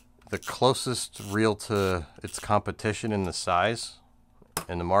the closest reel to its competition in the size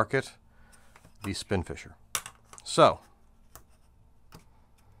in the market, the Spinfisher. So,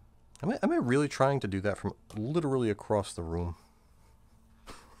 am I really trying to do that from literally across the room?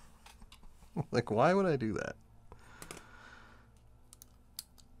 Like, why would I do that?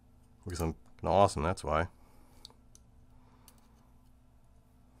 Because I'm awesome, that's why.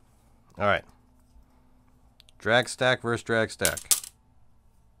 Alright. Drag stack versus drag stack.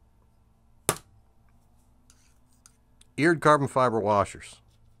 Eared carbon fiber washers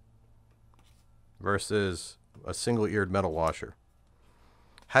versus a single eared metal washer.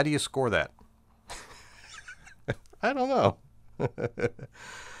 How do you score that? I don't know.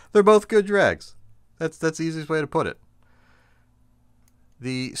 They're both good drags. That's the easiest way to put it.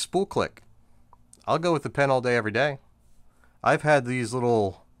 The spool click. I'll go with the pen all day, every day. I've had these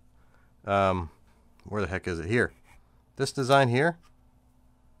little, where the heck is it? Here. This design here.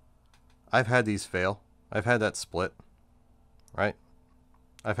 I've had these fail. I've had that split. Right?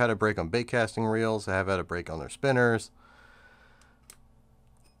 I've had a break on bait casting reels. I have had a break on their spinners.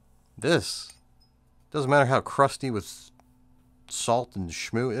 This doesn't matter how crusty with salt and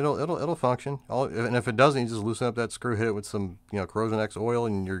schmoo, it'll function. And if it doesn't, you just loosen up that screw, hit it with some Corrosion X oil,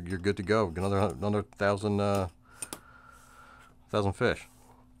 and you're good to go. Another 1,000 fish.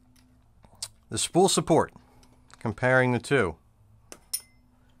 The spool support, comparing the two,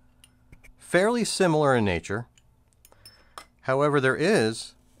 fairly similar in nature. However, there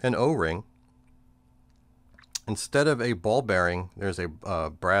is an O-ring. Instead of a ball bearing, there's a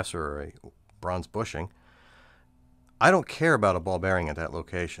brass or a bronze bushing. I don't care about a ball bearing at that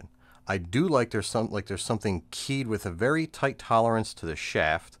location. I do like there's something keyed with a very tight tolerance to the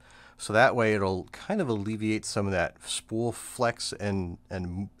shaft, so that way it'll kind of alleviate some of that spool flex and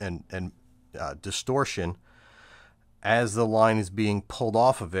distortion as the line is being pulled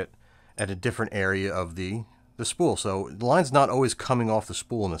off of it at a different area of the spool. So the line's not always coming off the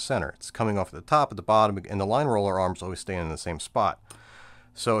spool in the center. It's coming off at the top, at the bottom, and the line roller arm's always staying in the same spot.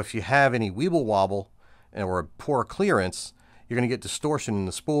 So if you have any weeble wobble or a poor clearance, you're going to get distortion in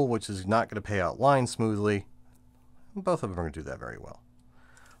the spool, which is not going to pay out line smoothly. Both of them are going to do that very well.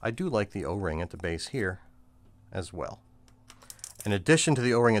 I do like the O-ring at the base here as well. In addition to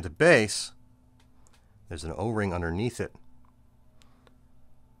the O-ring at the base, there's an O-ring underneath it,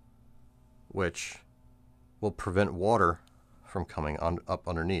 which will prevent water from coming up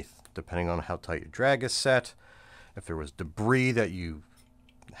underneath, depending on how tight your drag is set. If there was debris that you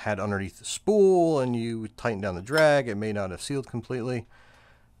had underneath the spool and you tighten down the drag, it may not have sealed completely.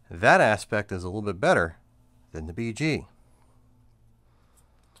 That aspect is a little bit better than the BG.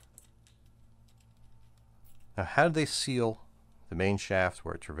 Now, how did they seal the main shaft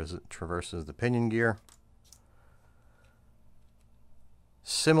where it traverses the pinion gear?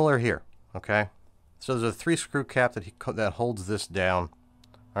 Similar here, okay? So there's a 3-screw cap that holds this down,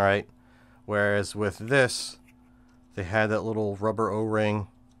 all right? Whereas with this, they had that little rubber O-ring.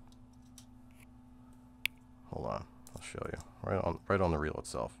 Hold on, I'll show you. Right on the reel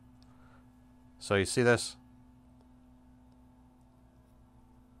itself. So you see this?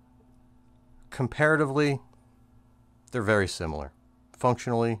 Comparatively, they're very similar.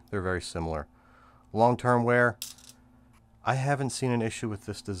 Functionally, they're very similar. Long-term wear, I haven't seen an issue with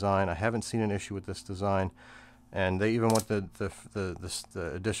this design. I haven't seen an issue with this design. And they even went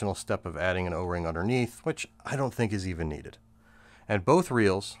the additional step of adding an O-ring underneath, which I don't think is even needed. And both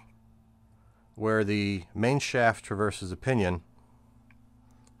reels, where the main shaft traverses the pinion,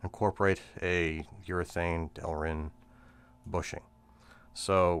 incorporate a urethane Delrin bushing.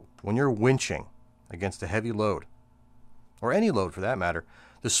 So when you're winching against a heavy load, or any load for that matter,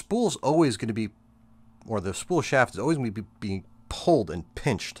 the spool's always going to be, or the spool shaft is always going to be being pulled and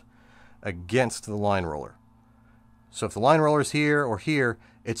pinched against the line roller. So if the line roller is here or here,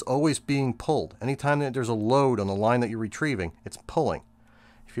 it's always being pulled. Anytime that there's a load on the line that you're retrieving, it's pulling.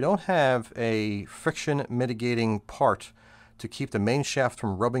 If you don't have a friction mitigating part to keep the main shaft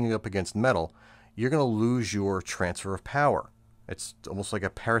from rubbing up against metal, you're going to lose your transfer of power. It's almost like a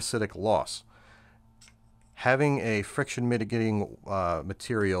parasitic loss. Having a friction mitigating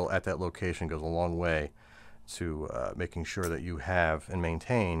material at that location goes a long way to making sure that you have and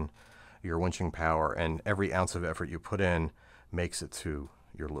maintain your winching power, and every ounce of effort you put in makes it to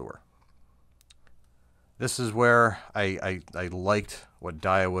your lure. This is where I liked what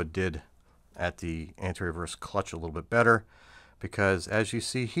Daiwa did at the anti-reverse clutch a little bit better, because as you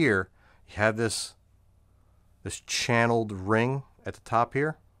see here, you have this channeled ring at the top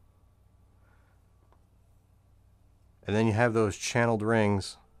here, and then you have those channeled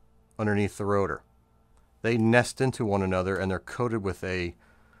rings underneath the rotor. They nest into one another, and they're coated with a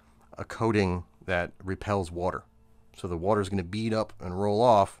coating that repels water. So the water is going to bead up and roll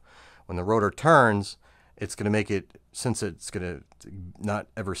off. When the rotor turns, it's going to make it, since it's going to not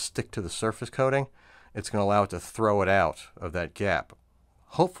ever stick to the surface coating, it's going to allow it to throw it out of that gap,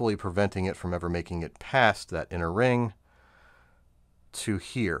 hopefully preventing it from ever making it past that inner ring to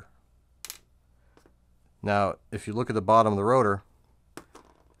here. Now, if you look at the bottom of the rotor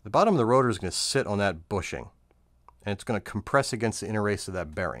is going to sit on that bushing, and it's going to compress against the inner race of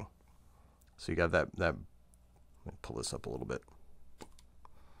that bearing. So you got that, let me pull this up a little bit.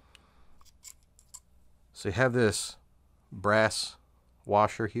 So you have this brass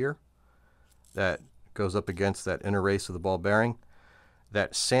washer here that goes up against that inner race of the ball bearing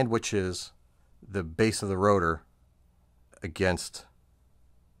that sandwiches the base of the rotor against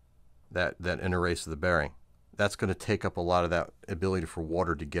that inner race of the bearing. That's going to take up a lot of that ability for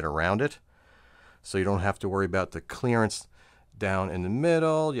water to get around it. So you don't have to worry about the clearance down in the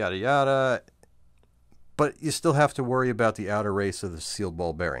middle, yada yada. But you still have to worry about the outer race of the sealed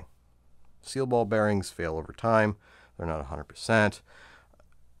ball bearing. Sealed ball bearings fail over time. They're not 100%.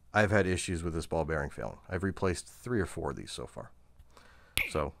 I've had issues with this ball bearing failing. I've replaced 3 or 4 of these so far.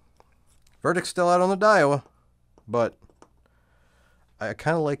 So, verdict's still out on the Daiwa, but I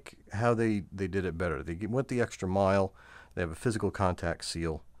kind of like how they did it better. They went the extra mile. They have a physical contact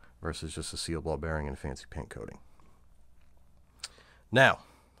seal versus just a sealed ball bearing and a fancy paint coating. Now,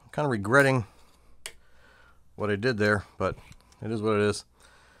 I'm kind of regretting what I did there, but it is what it is.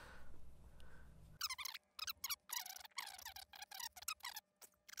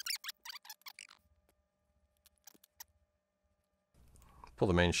 Pull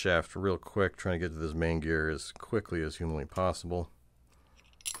the main shaft real quick, trying to get to this main gear as quickly as humanly possible.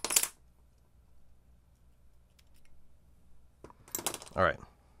 All right.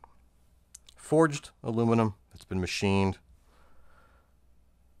 Forged aluminum. It's been machined.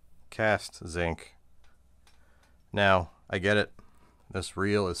 Cast zinc. Now, I get it. This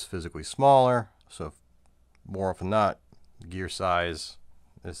reel is physically smaller, so more often than not, gear size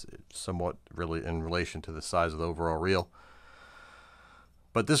is somewhat really in relation to the size of the overall reel.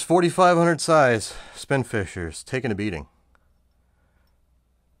 But this 4500 size Spinfisher is taking a beating.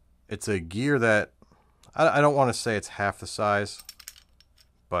 It's a gear that, I don't want to say it's half the size,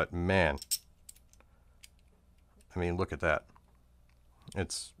 but man, I mean, look at that.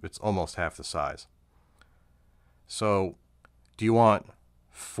 It's almost half the size. So, do you want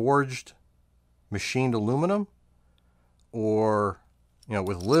forged, machined aluminum, or, you know,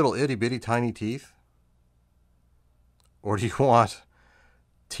 with little itty bitty tiny teeth? Or do you want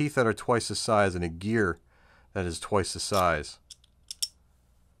teeth that are twice the size and a gear that is twice the size?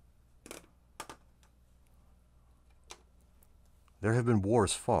 There have been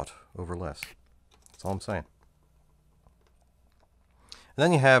wars fought over less. That's all I'm saying. And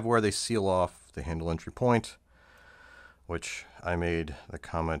then you have where they seal off the handle entry point, which I made the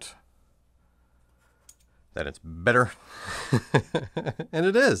comment that it's better. And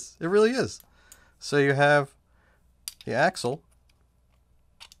it is. It really is. So you have the axle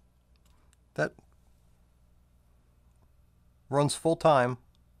that runs full time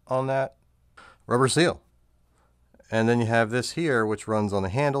on that rubber seal. And then you have this here, which runs on the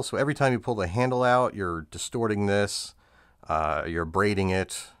handle. So every time you pull the handle out, you're distorting this, you're braiding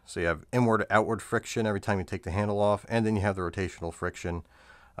it. So you have inward, outward friction every time you take the handle off. And then you have the rotational friction.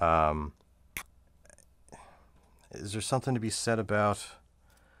 Is there something to be said about,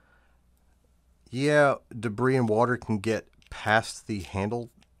 yeah, debris and water can get past the handle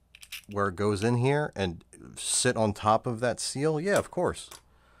where it goes in here and sit on top of that seal? Yeah, of course.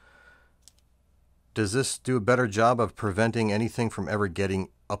 Does this do a better job of preventing anything from ever getting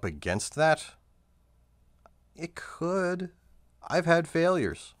up against that? It could. I've had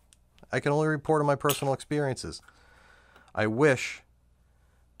failures. I can only report on my personal experiences. I wish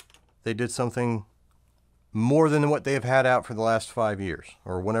they did something more than what they have had out for the last 5 years,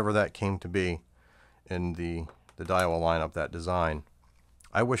 or whenever that came to be in the Daiwa lineup, that design.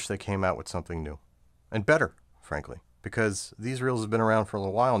 I wish they came out with something new. and better, frankly, because these reels have been around for a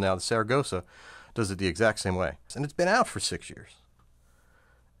little while now. The Saragosa does it the exact same way, and it's been out for 6 years.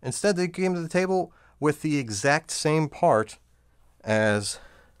 Instead, they came to the table with the exact same part as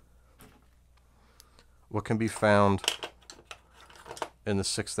what can be found in the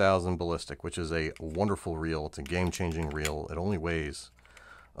 6000 Ballistic, which is a wonderful reel. It's a game-changing reel. It only weighs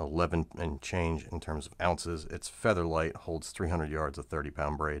 11 and change in terms of ounces. It's feather light, holds 300 yards of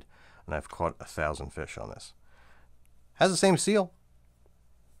 30-pound braid, and I've caught 1,000 fish on this. Has the same seal.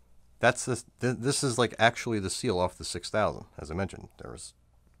 That's this is like actually the seal off the 6000. As I mentioned, there was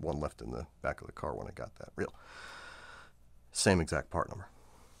one left in the back of the car when I got that reel. Same exact part number.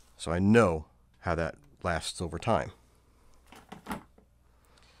 So I know how that lasts over time.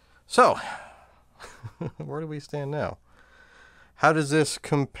 So, where do we stand now? How does this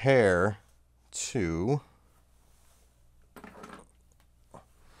compare to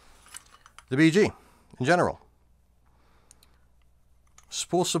the BG in general?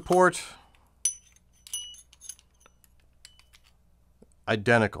 Spool support,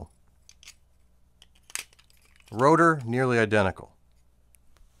 identical. Rotor, nearly identical.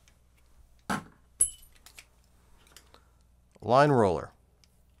 Line roller.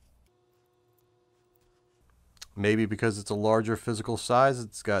 Maybe because it's a larger physical size,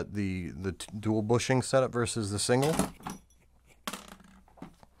 it's got the dual bushing setup versus the single.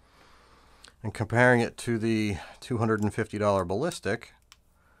 And comparing it to the $250 Ballistic,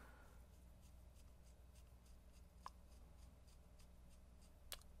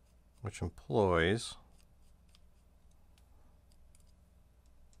 which employs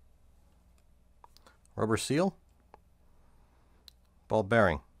rubber seal, ball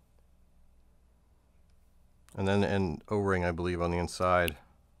bearing, and then an O-ring, I believe, on the inside,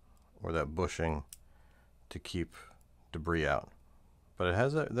 or that bushing to keep debris out. But it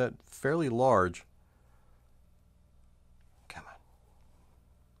has that fairly large, come on,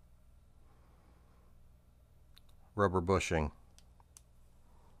 rubber bushing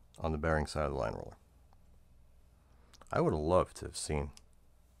on the bearing side of the line roller. I would have loved to have seen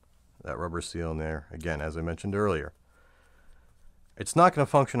that rubber seal in there. Again, as I mentioned earlier, it's not going to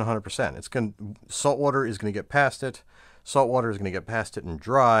function 100%. Salt water is going to get past it. Salt water is going to get past it and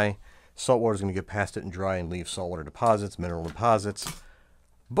dry. Salt water is going to get past it and dry and leave saltwater deposits, mineral deposits.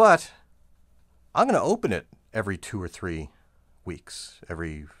 But I'm going to open it every 2 or 3 weeks,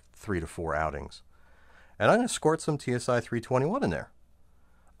 every 3 to 4 outings. And I'm going to squirt some TSI 321 in there.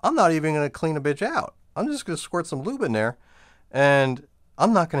 I'm not even going to clean a bitch out. I'm just going to squirt some lube in there, and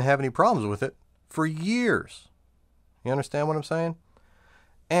I'm not going to have any problems with it for years. You understand what I'm saying?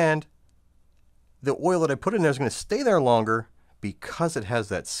 And the oil that I put in there is going to stay there longer because it has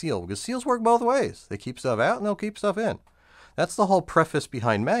that seal. Because seals work both ways. They keep stuff out and they'll keep stuff in. That's the whole preface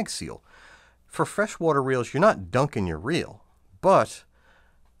behind mag seal. For freshwater reels, you're not dunking your reel, but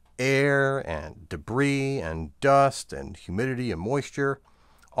air and debris and dust and humidity and moisture,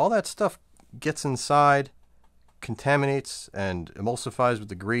 all that stuff gets inside, contaminates and emulsifies with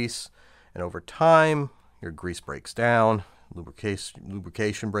the grease, and over time your grease breaks down,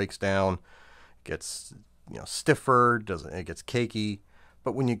 lubrication breaks down, gets stiffer, it gets cakey.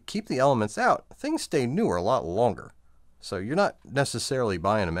 But when you keep the elements out, things stay newer a lot longer. So you're not necessarily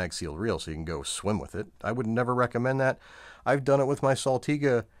buying a mag seal reel so you can go swim with it. I would never recommend that. I've done it with my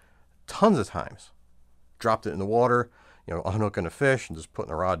Saltiga tons of times. Dropped it in the water, unhooking a fish and just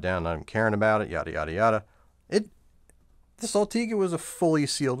putting the rod down, not even caring about it, yada, yada, yada. The Saltiga was a fully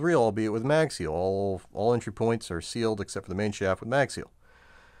sealed reel, albeit with mag seal. All entry points are sealed except for the main shaft with mag seal.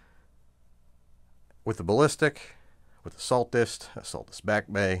 With the Ballistic, with the Salt Disc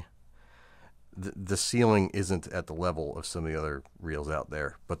back bay, the sealing isn't at the level of some of the other reels out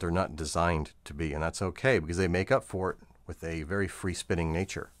there, but they're not designed to be, and that's okay because they make up for it with a very free spinning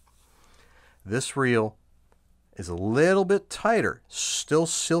nature. This reel is a little bit tighter, still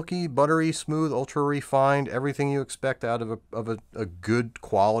silky, buttery, smooth, ultra refined, everything you expect out of a good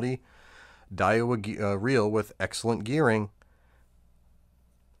quality Daiwa reel with excellent gearing.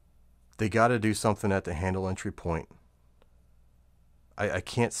 They got to do something at the handle entry point. I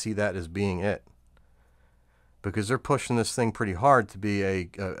can't see that as being it, because they're pushing this thing pretty hard to be a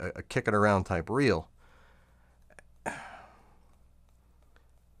kick it around type reel.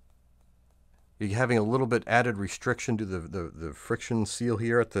 You're having a little bit added restriction to the friction seal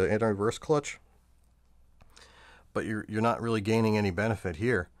here at the Antireverse clutch, but you're not really gaining any benefit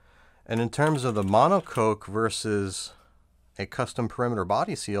here. And in terms of the monocoque versus a custom perimeter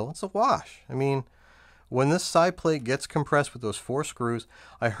body seal, it's a wash. I mean, when this side plate gets compressed with those 4 screws,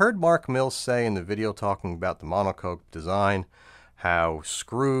 I heard Mark Mills say in the video talking about the monocoque design, how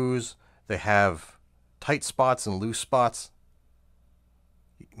screws, they have tight spots and loose spots,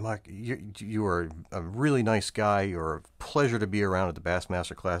 Mike, you are a really nice guy. You're a pleasure to be around at the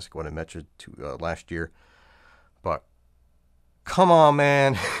Bassmaster Classic when I met you last year. But come on,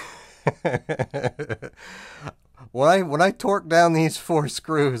 man. When I torque down these 4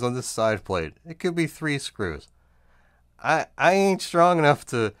 screws on this side plate, it could be 3 screws. I ain't strong enough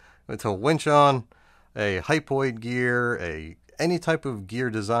to winch on a hypoid gear, any type of gear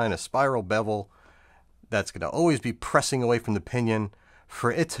design, a spiral bevel that's going to always be pressing away from the pinion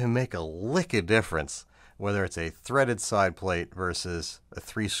for it to make a lick of difference, whether it's a threaded side plate versus a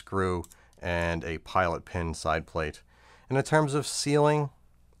 3-screw and a pilot pin side plate. And in terms of sealing,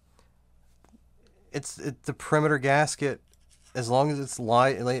 it's the perimeter gasket. As long as it's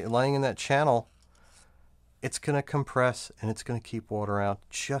lying in that channel, it's going to compress and it's going to keep water out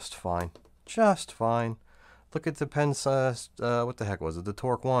just fine. Just fine. Look at the Penn's, what the heck was it? The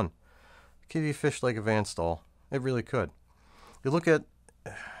Torque 1. Give you a fish like a Van Stall. It really could. You look at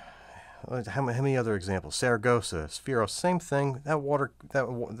how many other examples? Saragosa, Sphero, same thing.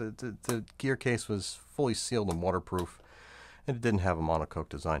 The gear case was fully sealed and waterproof, and it didn't have a monocoque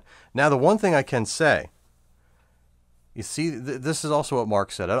design. Now, the one thing I can say, you see, this is also what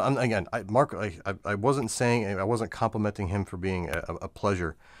Mark said. Mark, I wasn't saying, I wasn't complimenting him for being a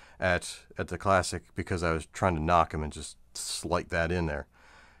pleasure at the Classic because I was trying to knock him and just slight that in there.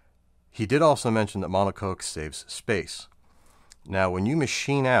 He did also mention that monocoque saves space. Now, when you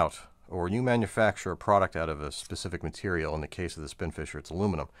machine out or when you manufacture a product out of a specific material, in the case of the Spinfisher, it's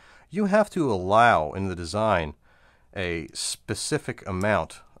aluminum, you have to allow in the design a specific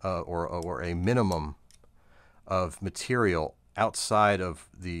amount or a minimum of material outside of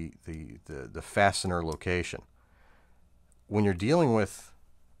the fastener location. When you're dealing with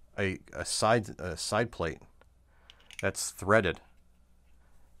a side plate that's threaded,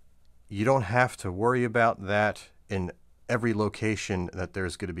 you don't have to worry about that in every location that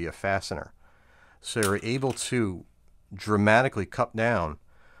there's going to be a fastener. So you're able to dramatically cut down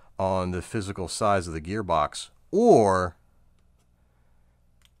on the physical size of the gearbox, or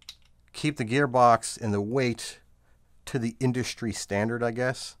keep the gearbox and the weight to the industry standard, I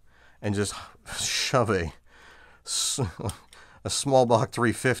guess, and just shove a small block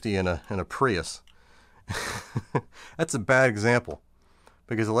 350 in a Prius. That's a bad example,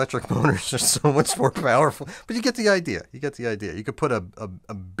 because electric motors are so much more powerful. But you get the idea. You get the idea. You could put a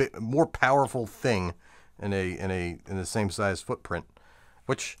bit more powerful thing in the same size footprint.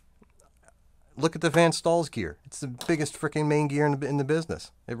 Which, look at the Van Stall's gear. It's the biggest freaking main gear in the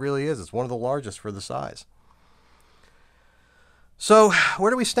business. It really is. It's one of the largest for the size. So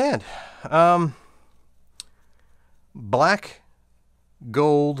where do we stand? Black,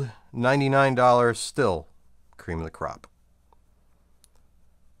 gold, $99 still cream of the crop.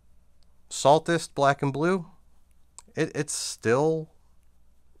 Saltist, black and blue, it's still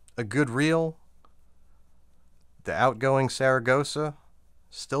a good reel. The outgoing Saragosa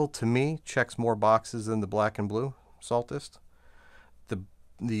still, to me, checks more boxes than the black and blue Saltist.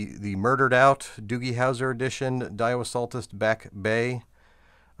 The murdered out Doogie Howser edition Daiwa Saltist Back Bay,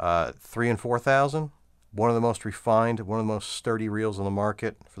 3,000 and 4,000. One of the most refined, one of the most sturdy reels on the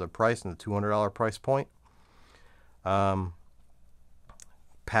market for the price, and the $200 price point.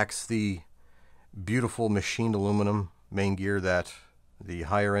 Packs the beautiful machined aluminum main gear that the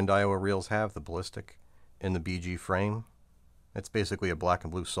higher end Daiwa reels have, the ballistic in the BG frame. It's basically a black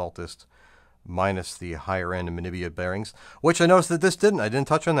and blue Saltist minus the higher end manibia bearings, which I noticed that this didn't. I didn't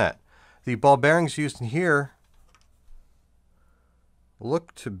touch on that. The ball bearings used in here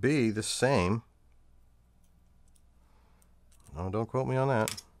look to be the same. No, don't quote me on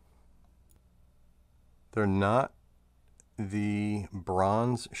that. They're not the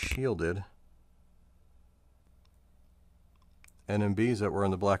bronze shielded NMBs that were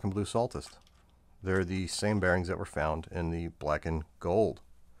in the black and blue Saltist. They're the same bearings that were found in the black and gold.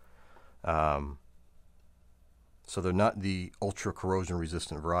 So they're not the ultra corrosion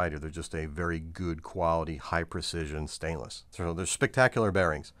resistant variety. They're just a very good quality, high precision stainless. So they're spectacular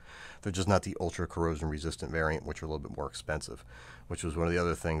bearings. They're just not the ultra corrosion resistant variant, which are a little bit more expensive, which was one of the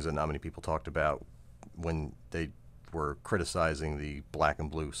other things that not many people talked about when they were criticizing the black and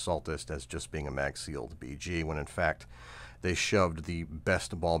blue Saltist as just being a mag sealed BG, when in fact they shoved the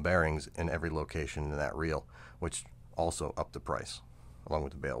best ball bearings in every location in that reel, which also upped the price, along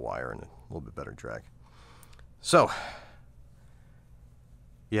with the bale wire and a little bit better drag. So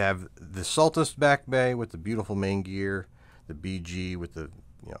you have the Saltist back bay with the beautiful main gear, the BG with the,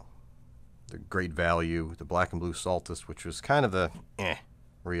 you know, the great value, the black and blue Saltist, which was kind of the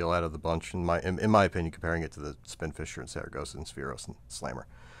reel out of the bunch in my opinion, comparing it to the Spinfisher and Saragosa and Spheros and Slammer.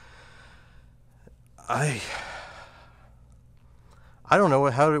 I don't know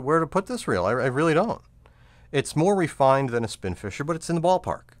where to put this reel. I really don't. It's more refined than a Spinfisher, but it's in the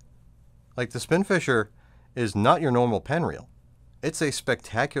ballpark. Like, the Spinfisher is not your normal pen reel. It's a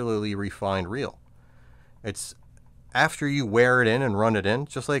spectacularly refined reel. It's after you wear it in and run it in,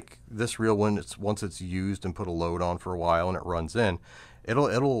 just like this reel, once it's used and put a load on for a while and it runs in,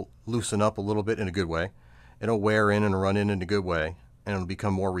 it'll loosen up a little bit in a good way. It'll wear in and run in a good way, and it'll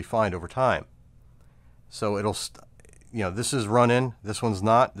become more refined over time. So this is run in, this one's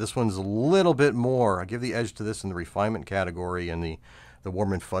not. This one's a little bit more. I give the edge to this in the refinement category and the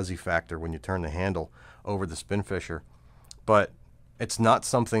warm and fuzzy factor when you turn the handle over the Spinfisher. But it's not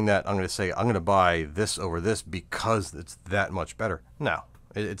something that I'm going to say I'm going to buy this over this because it's that much better. No,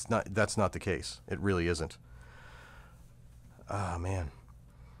 it's not. That's not the case. It really isn't. Ah, man.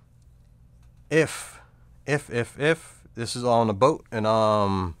 If this is on a boat and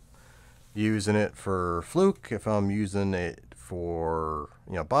I'm using it for fluke, if I'm using it for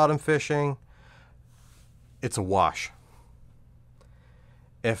bottom fishing, it's a wash.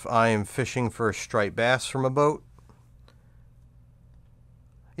 If I am fishing for a striped bass from a boat,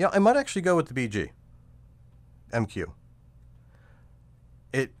 I might actually go with the BG MQ.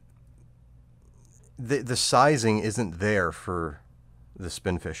 The sizing isn't there for the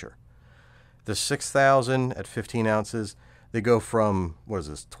Spinfisher. The 6,000 at 15 ounces, they go from,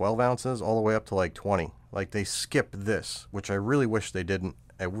 12 ounces all the way up to like 20. Like, they skip this, which I really wish they didn't.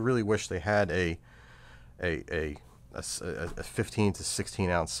 I really wish they had a 15 to 16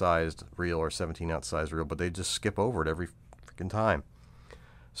 ounce sized reel or 17 ounce sized reel, but they just skip over it every freaking time.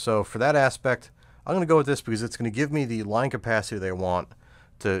 So for that aspect, I'm going to go with this because it's going to give me the line capacity they want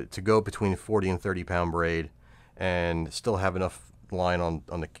to go between 40 and 30 pound braid and still have enough line on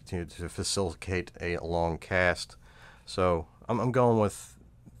the to facilitate a long cast. So I'm going with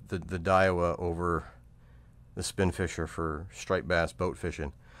the Daiwa over the Spinfisher for striped bass boat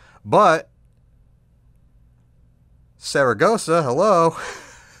fishing. But Saragosa, hello.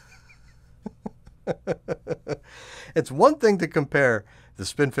 It's one thing to compare the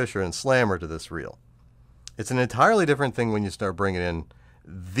Spinfisher and Slammer to this reel. It's an entirely different thing when you start bringing in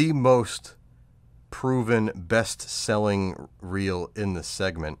the most proven, best-selling reel in the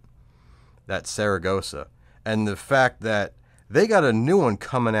segment, that Saragosa, and the fact that they got a new one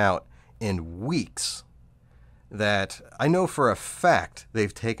coming out in weeks that I know for a fact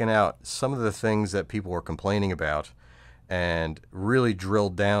they've taken out some of the things that people were complaining about and really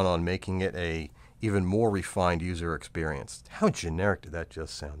drilled down on making it a even more refined user experience. How generic did that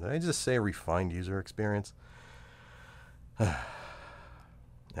just sound? Did I just say refined user experience?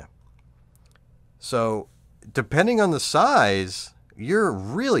 Yeah. So, depending on the size, you're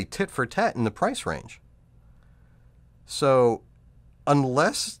really tit for tat in the price range. So,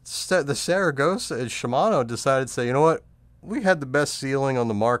 unless the Saragosa and Shimano decided to say, you know what, we had the best sealing on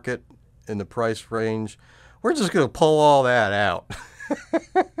the market in the price range, we're just going to pull all that out.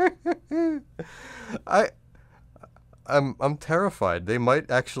 I'm terrified. They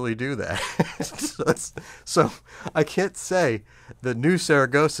might actually do that. So I can't say the new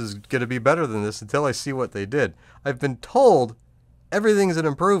Saragosa is going to be better than this until I see what they did. I've been told everything's an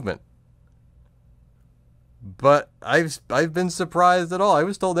improvement, but I've been surprised at all. I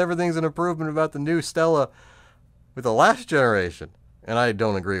was told everything's an improvement about the new Stella with the last generation, and I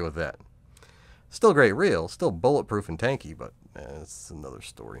don't agree with that. Still great reel, still bulletproof and tanky, but it's another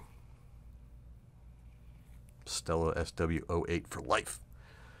story. Stella SW08 for life.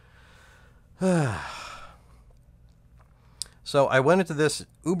 So I went into this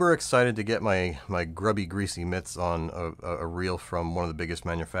uber excited to get my grubby, greasy mitts on a reel from one of the biggest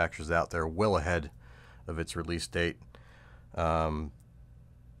manufacturers out there, well ahead of its release date. The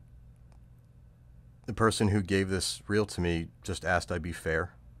person who gave this reel to me just asked I be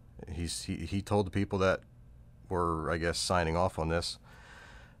fair. He told the people that were, I guess, signing off on this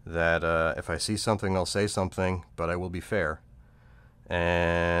that if I see something, I'll say something, but I will be fair.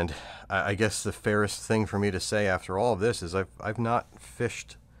 And I guess the fairest thing for me to say after all of this is I've not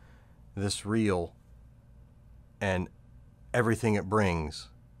fished this reel and everything it brings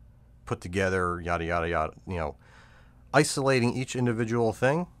put together, yada yada yada, isolating each individual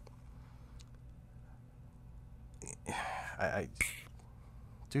thing. I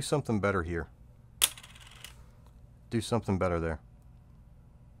do something better here. Do something better there.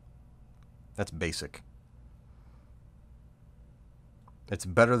 That's basic. It's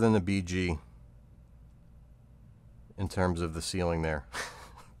better than the BG in terms of the sealing there.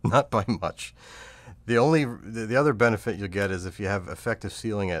 Not by much. The other benefit you'll get is if you have effective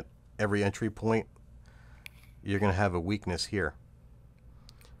sealing at every entry point, you're going to have a weakness here.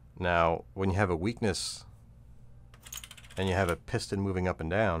 Now, when you have a weakness and you have a piston moving up and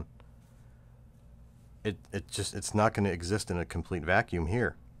down, it's not going to exist in a complete vacuum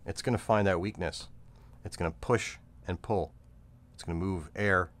here. It's going to find that weakness. It's going to push and pull. It's going to move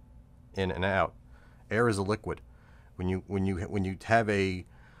air in and out. Air is a liquid. When you have a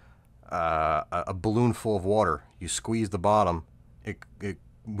balloon full of water, you squeeze the bottom, it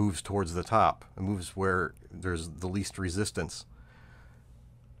moves towards the top. It moves where there's the least resistance.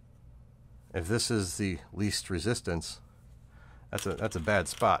 If this is the least resistance, that's a bad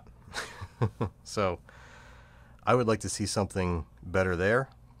spot. So I would like to see something better there.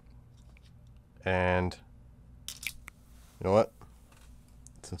 And you know what?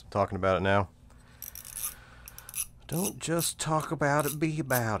 Since I'm talking about it now, don't just talk about it, be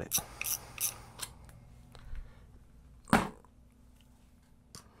about it.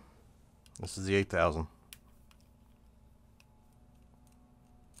 This is the 8000.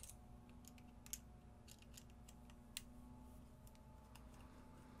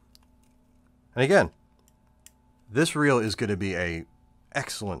 And again, this reel is going to be a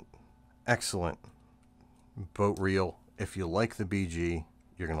excellent boat reel. If you like the BG,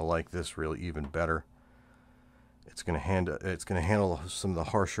 you're going to like this reel even better. It's going to handle some of the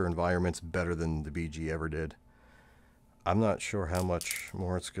harsher environments better than the BG ever did. I'm not sure how much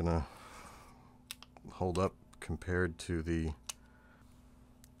more it's going to hold up compared to the...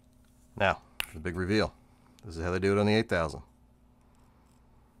 Now, the big reveal. This is how they do it on the 8000.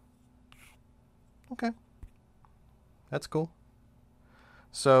 Okay. That's cool.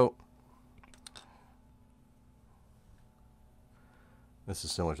 So, this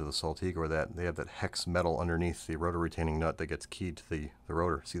is similar to the Saltiga, where that they have that hex metal underneath the rotor retaining nut that gets keyed to the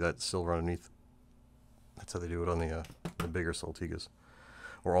rotor. See that silver underneath? That's how they do it on the bigger Saltigas,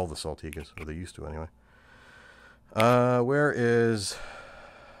 or all the Saltigas, or they used to anyway. Where is...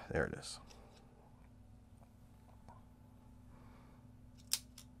 There it is.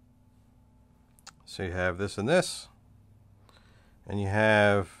 So you have this and this, and you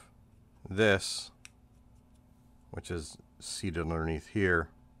have this, which is seated underneath here,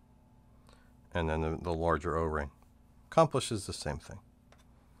 and then the larger O-ring. Accomplishes the same thing,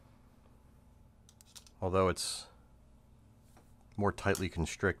 although it's more tightly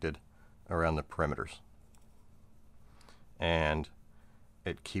constricted around the perimeters, and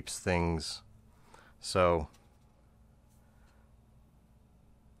it keeps things so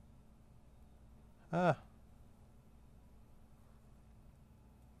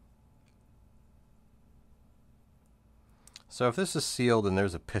so if this is sealed and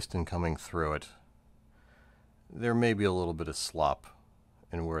there's a piston coming through it, there may be a little bit of slop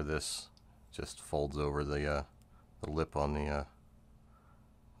in where this just folds over the lip on the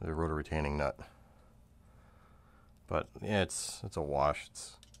rotor retaining nut. But yeah, it's a wash.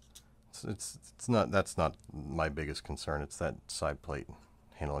 It's not, that's not my biggest concern. It's that side plate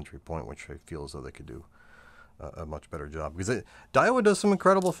handle entry point, which I feel as though they could do a much better job, because Daiwa does some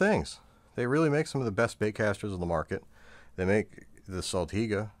incredible things. They really make some of the best bait casters on the market. They make the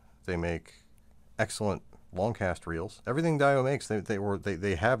Saltiga. They make excellent long cast reels. Everything Daiwa makes,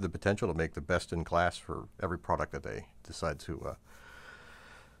 they have the potential to make the best in class for every product that they decide to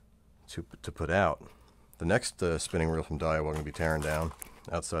put out. The next spinning reel from Daiwa I'm going to be tearing down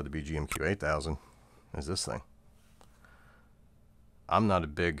outside the BG MQ 8000 is this thing. I'm not a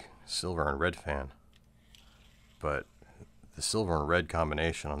big silver and red fan, but the silver and red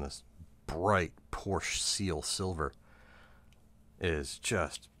combination on this bright Porsche seal silver is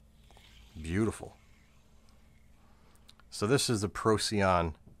just beautiful. So this is the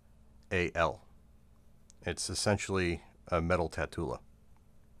Procyon AL. It's essentially a metal Tatula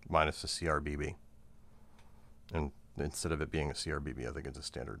minus a CRBB. And instead of it being a CRBB, I think it's a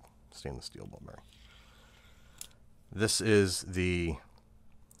standard stainless steel ball bearing. This is the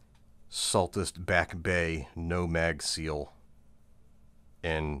Saltist Back Bay no mag seal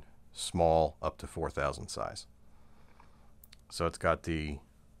in small up to 4,000 size. So it's got the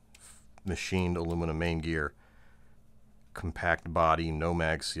machined aluminum main gear, compact body, no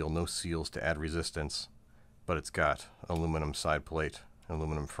mag seal, no seals to add resistance, but it's got aluminum side plate,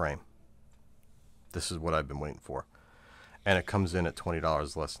 aluminum frame. This is what I've been waiting for. And it comes in at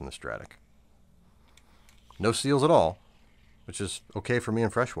 $20 less than the Stratic. No seals at all, which is okay for me in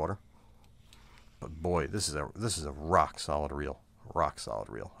freshwater. But boy, this is a rock solid reel. Rock solid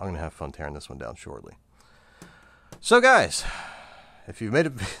reel. I'm going to have fun tearing this one down shortly. So guys, if you've made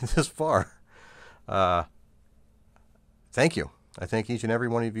it this far, thank you. I thank each and every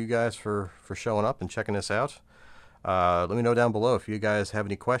one of you guys for showing up and checking this out. Let me know down below if you guys have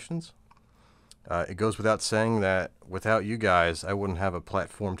any questions. It goes without saying that without you guys, I wouldn't have a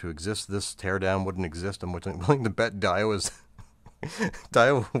platform to exist. This teardown wouldn't exist. I'm willing to bet Daiwa's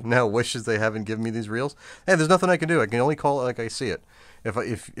Daiwa now wishes they haven't given me these reels. Hey, there's nothing I can do. I can only call it like I see it.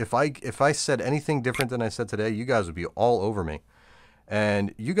 If I said anything different than I said today, you guys would be all over me.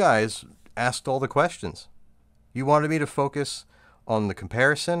 And you guys asked all the questions. You wanted me to focus on the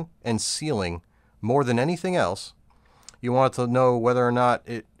comparison and sealing more than anything else. You wanted to know whether or not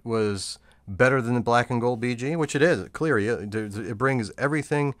it was better than the black and gold BG, which it is. Clearly, it brings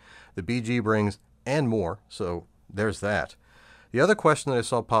everything the BG brings and more. So there's that. The other question that I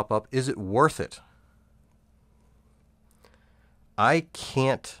saw pop up, is it worth it? I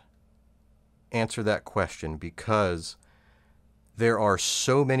can't answer that question because there are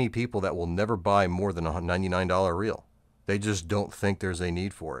so many people that will never buy more than a $99 reel. They just don't think there's a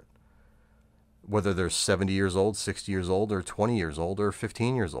need for it. Whether they're 70 years old, 60 years old, or 20 years old, or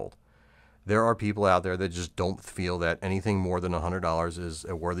 15 years old. There are people out there that just don't feel that anything more than $100 is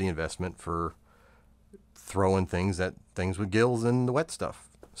a worthy investment for throwing things with gills and the wet stuff.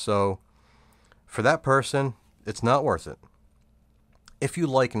 So for that person, it's not worth it. If you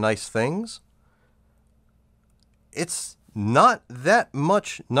like nice things, it's not that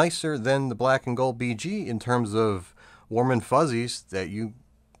much nicer than the black and gold BG in terms of warm and fuzzies that you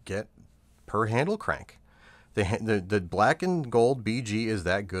get per handle crank. The black and gold BG is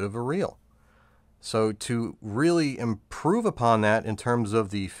that good of a reel. So to really improve upon that in terms of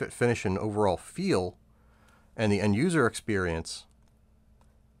the fit, finish, and overall feel and the end user experience,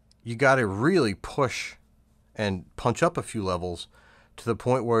 you got to really push and punch up a few levels to the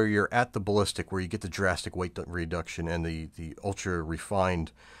point where you're at the ballistic, where you get the drastic weight reduction and the ultra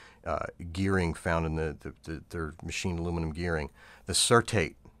refined gearing found in their machined aluminum gearing. The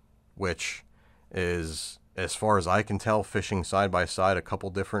Certate, which is, as far as I can tell, fishing side by side, a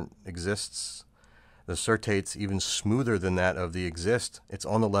couple different exists. The Certate's even smoother than that of the Exist. It's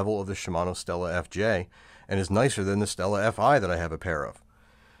on the level of the Shimano Stella FJ and is nicer than the Stella FI that I have a pair of.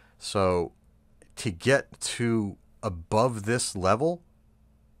 So to get to above this level,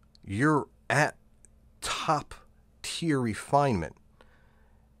 you're at top tier refinement,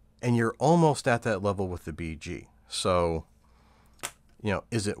 and you're almost at that level with the BG. So, you know,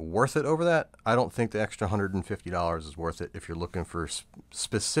 is it worth it over that? I don't think the extra $150 is worth it if you're looking for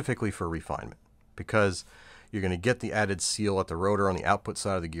specifically for refinement, because you're going to get the added seal at the rotor on the output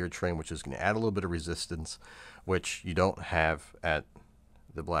side of the gear train, which is going to add a little bit of resistance, which you don't have at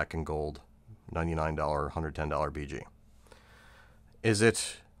the black and gold $99, $110 BG. Is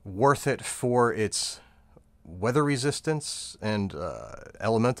it worth it for its weather resistance and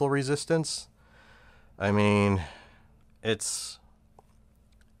elemental resistance? I mean, it's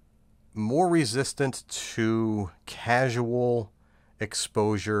more resistant to casual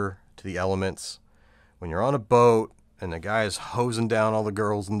exposure to the elements. When you're on a boat and the guy's hosing down all the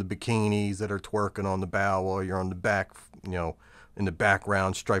girls in the bikinis that are twerking on the bow while you're on the back, you know, in the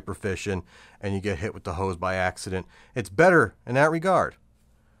background striper fishing, and you get hit with the hose by accident, it's better in that regard.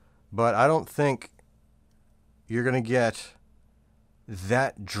 But I don't think you're going to get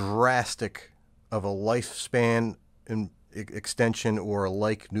that drastic of a lifespan extension or a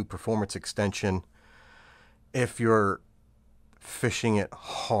like new performance extension if you're fishing it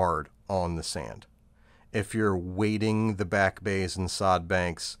hard on the sand. If you're wading the back bays and sod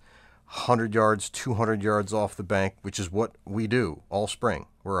banks 100 yards, 200 yards off the bank, which is what we do all spring.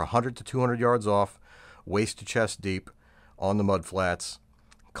 We're 100 to 200 yards off, waist to chest deep on the mud flats,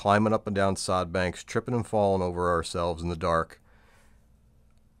 climbing up and down sod banks, tripping and falling over ourselves in the dark,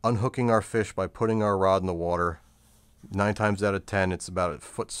 unhooking our fish by putting our rod in the water. 9 times out of 10, it's about a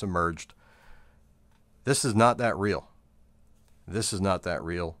foot submerged. This is not that real. This is not that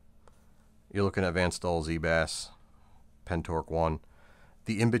real. You're looking at Van Stahl Z-Bass, Pentorque 1.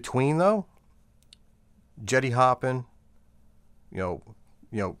 The in-between, though, jetty hopping, you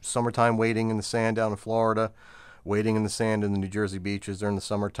know, summertime wading in the sand down in Florida, wading in the sand in the New Jersey beaches during the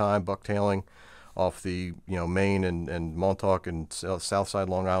summertime, bucktailing off the, you know, Maine and Montauk and Southside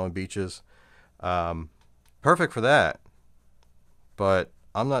Long Island beaches. Perfect for that. But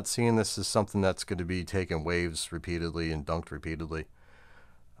I'm not seeing this as something that's going to be taking waves repeatedly and dunked repeatedly.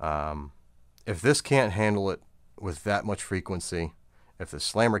 If this can't handle it with that much frequency, if the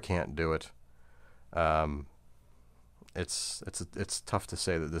slammer can't do it, it's tough to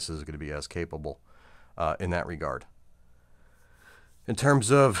say that this is going to be as capable in that regard. In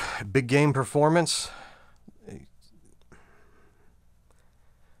terms of big game performance,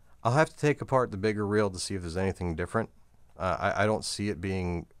 I'll have to take apart the bigger reel to see if there's anything different. I don't see it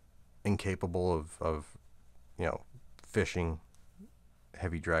being incapable of you know, fishing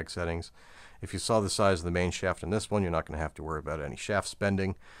heavy drag settings. If you saw the size of the main shaft in this one, you're not going to have to worry about any shaft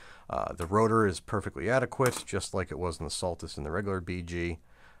spending. The rotor is perfectly adequate, just like it was in the Saltus and the regular BG.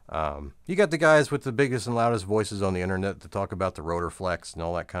 You got the guys with the biggest and loudest voices on the internet to talk about the rotor flex and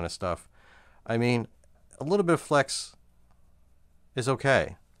all that kind of stuff. I mean, a little bit of flex is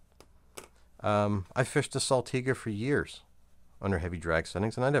okay. I fished the Saltiga for years under heavy drag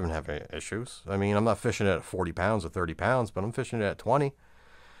settings, and I didn't have any issues. I mean, I'm not fishing it at 40 pounds or 30 pounds, but I'm fishing it at 20.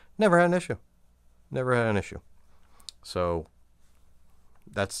 Never had an issue. Never had an issue. So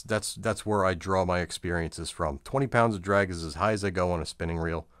that's where I draw my experiences from. 20 pounds of drag is as high as I go on a spinning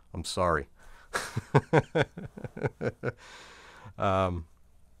reel. I'm sorry.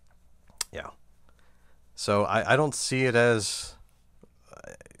 Yeah. So I don't see it as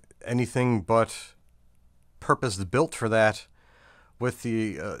anything but purpose built for that, with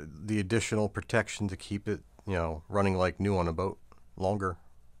the additional protection to keep it, you know, running like new on a boat longer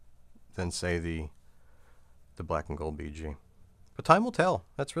than, say, the black and gold BG. But time will tell.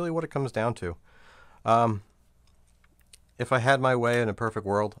 That's really what it comes down to. If I had my way in a perfect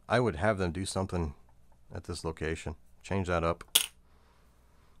world, I would have them do something at this location. Change that up.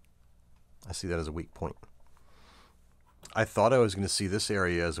 I see that as a weak point. I thought I was going to see this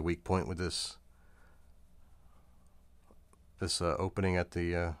area as a weak point with this opening at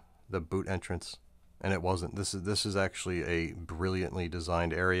the boot entrance, and it wasn't. This is actually a brilliantly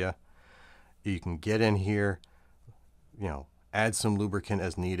designed area. You can get in here, you know, add some lubricant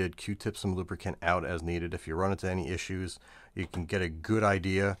as needed, Q-tip some lubricant out as needed. If you run into any issues, you can get a good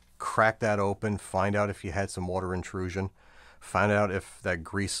idea, crack that open, find out if you had some water intrusion, find out if that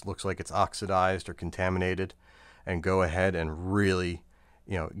grease looks like it's oxidized or contaminated, and go ahead and really,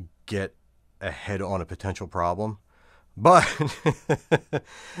 you know, get ahead on a potential problem. But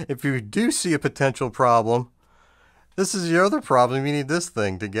if you do see a potential problem, this is your other problem. You need this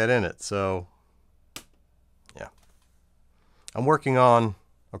thing to get in it. So, yeah. I'm working on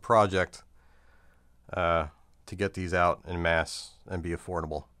a project to get these out in mass and be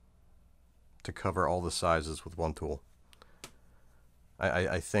affordable, to cover all the sizes with one tool.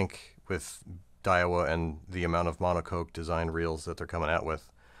 I think with Daiwa and the amount of monocoque design reels that they're coming out with,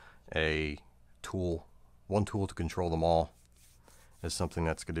 one tool to control them all is something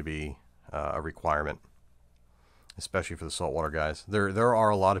that's going to be a requirement, especially for the saltwater guys. There are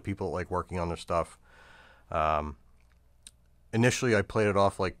a lot of people that like working on their stuff. Initially, I played it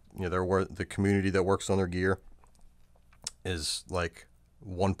off like, you know, the community that works on their gear is like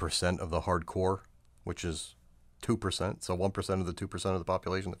 1% of the hardcore, which is 2%. So 1% of the 2% of the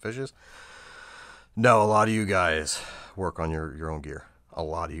population that fishes. No, a lot of you guys work on your own gear. A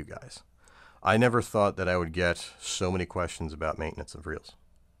lot of you guys. I never thought that I would get so many questions about maintenance of reels.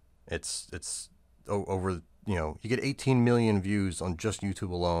 It's over, you know, you get 18 million views on just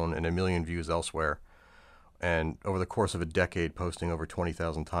YouTube alone and 1 million views elsewhere. And over the course of a decade, posting over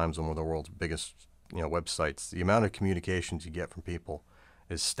 20,000 times on one of the world's biggest, you know, websites, the amount of communications you get from people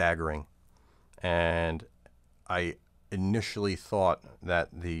is staggering. And I initially thought that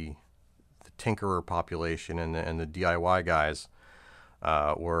the tinkerer population and the DIY guys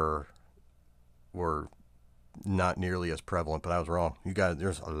were not nearly as prevalent, but I was wrong. You guys,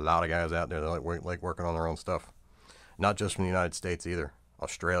 there's a lot of guys out there that like working on their own stuff, not just from the United States either.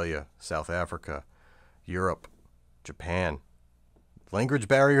 Australia, South Africa, Europe, Japan. Language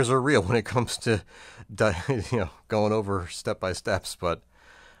barriers are real when it comes to, you know, going over step by steps, but,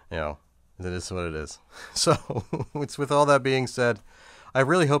 you know, it is what it is. So, it's with all that being said, I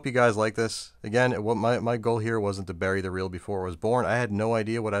really hope you guys like this. Again, my goal here wasn't to bury the reel before it was born. I had no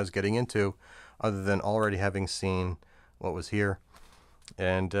idea what I was getting into, other than already having seen what was here.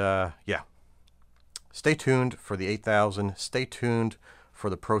 And, yeah. Stay tuned for the 8000. Stay tuned for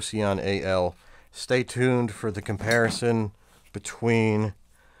the Procyon AL. Stay tuned for the comparison between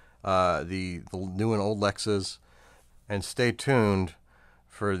the new and old Lexus. And stay tuned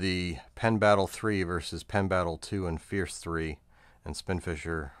for the Pen Battle 3 versus Pen Battle 2 and Fierce 3 and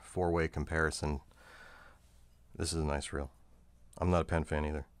Spinfisher 4-way comparison. This is a nice reel. I'm not a pen fan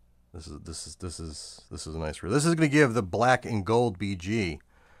either. This is a nice reel. This is going to give the black and gold BG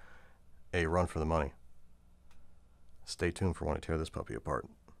a run for the money. Stay tuned for when I tear this puppy apart.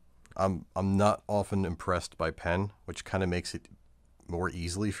 I'm not often impressed by Pen, which kind of makes it more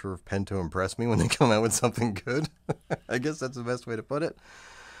easily for Pen to impress me when they come out with something good. I guess that's the best way to put it.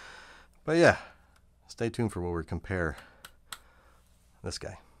 But yeah, stay tuned for where we compare this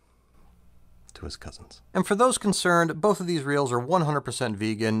guy to his cousins. And for those concerned, both of these reels are 100%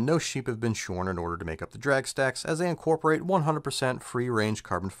 vegan. No sheep have been shorn in order to make up the drag stacks, as they incorporate 100% free-range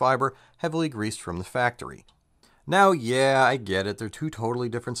carbon fiber, heavily greased from the factory. Now, yeah, I get it. They're two totally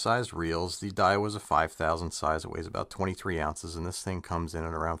different sized reels. The Daiwa is a 5,000 size. It weighs about 23 ounces, and this thing comes in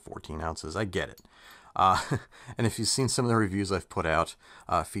at around 14 ounces. I get it. And if you've seen some of the reviews I've put out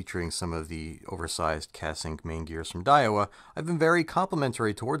featuring some of the oversized Cast Zinc main gears from Daiwa, I've been very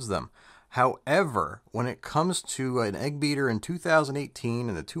complimentary towards them. However, when it comes to an egg beater in 2018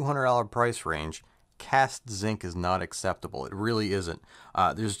 in the $200 price range, Cast Zinc is not acceptable. It really isn't.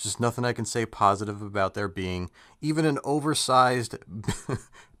 There's just nothing I can say positive about there being even an oversized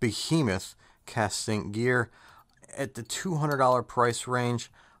behemoth Cast Zinc gear. At the $200 price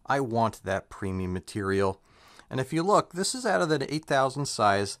range, I want that premium material. And if you look, this is out of the 8,000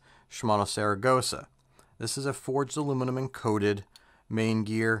 size Shimano Saragosa. This is a forged aluminum and coated main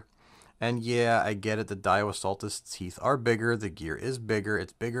gear. And yeah, I get it, the Daiwa Saltus teeth are bigger, the gear is bigger,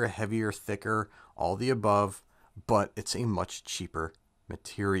 it's bigger, heavier, thicker, all the above, but it's a much cheaper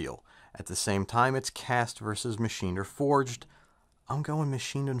material. At the same time, it's cast versus machined or forged. I'm going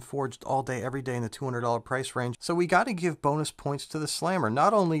machined and forged all day, every day in the $200 price range. So we got to give bonus points to the Slammer.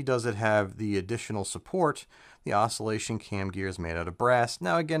 Not only does it have the additional support, the oscillation cam gear is made out of brass.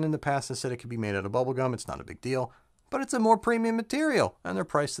 Now again, in the past I said it could be made out of bubblegum, it's not a big deal. But it's a more premium material, and they're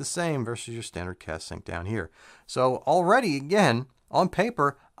priced the same versus your standard Cast Zinc down here. So already, again, on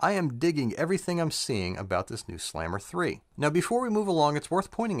paper, I am digging everything I'm seeing about this new Slammer 3. Now before we move along, it's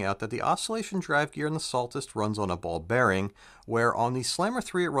worth pointing out that the oscillation drive gear in the Saltus runs on a ball bearing, where on the Slammer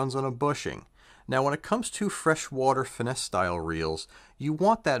 3 it runs on a bushing. Now when it comes to freshwater finesse style reels, you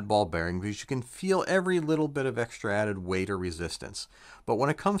want that ball bearing because you can feel every little bit of extra added weight or resistance. But when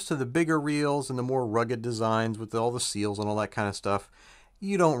it comes to the bigger reels and the more rugged designs with all the seals and all that kind of stuff,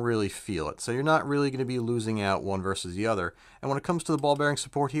 you don't really feel it. So you're not really going to be losing out one versus the other. And when it comes to the ball bearing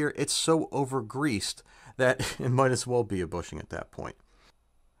support here, it's so over greased that it might as well be a bushing at that point.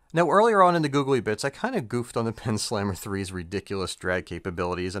 Now earlier on in the Googly Bits, I kind of goofed on the Penn Slammer 3's ridiculous drag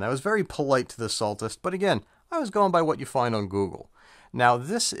capabilities, and I was very polite to the Saltus, but again, I was going by what you find on Google. Now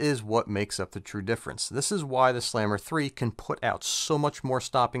this is what makes up the true difference. This is why the Slammer 3 can put out so much more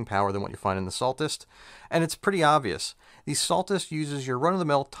stopping power than what you find in the Saltus, and it's pretty obvious. The Saltus uses your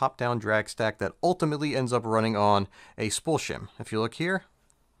run-of-the-mill top-down drag stack that ultimately ends up running on a spool shim. If you look here,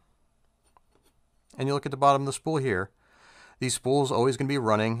 and you look at the bottom of the spool here, the spool is always going to be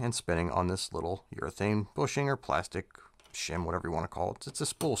running and spinning on this little urethane bushing or plastic shim, whatever you want to call it. It's a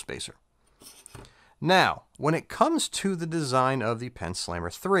spool spacer. Now, when it comes to the design of the Penn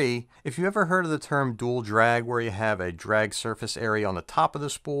Slammer 3, if you ever heard of the term dual drag, where you have a drag surface area on the top of the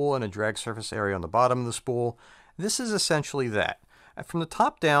spool and a drag surface area on the bottom of the spool, this is essentially that. From the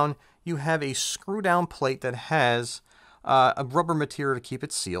top down, you have a screw-down plate that has a rubber material to keep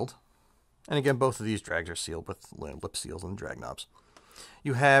it sealed. And again, both of these drags are sealed with lip seals and drag knobs.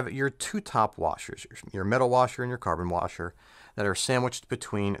 You have your two top washers, your metal washer and your carbon washer, that are sandwiched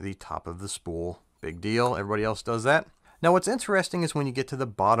between the top of the spool. Big deal, everybody else does that. Now what's interesting is when you get to the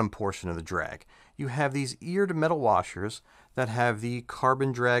bottom portion of the drag, you have these eared metal washers that have the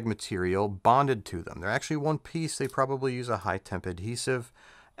carbon drag material bonded to them. They're actually one piece. They probably use a high temp adhesive.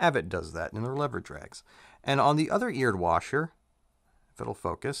 Abbott does that in their lever drags. And on the other eared washer, if it'll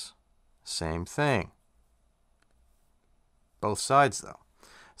focus, same thing. Both sides though.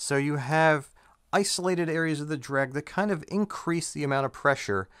 So you have isolated areas of the drag that kind of increase the amount of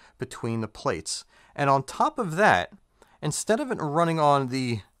pressure between the plates. And on top of that, instead of it running on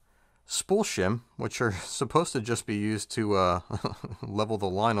the spool shim, which are supposed to just be used to level the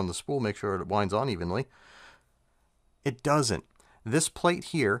line on the spool, make sure it winds on evenly, it doesn't. This plate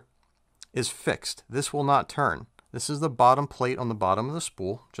here is fixed. This will not turn. This is the bottom plate on the bottom of the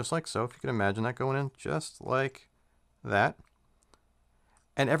spool, just like so. If you can imagine that going in just like that.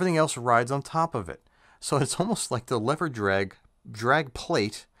 And everything else rides on top of it. So it's almost like the lever drag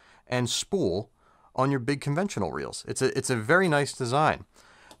plate and spool on your big conventional reels. It's a very nice design.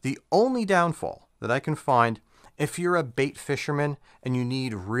 The only downfall that I can find, if you're a bait fisherman and you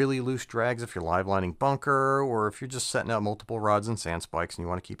need really loose drags, if you're live lining bunker, or if you're just setting out multiple rods and sand spikes and you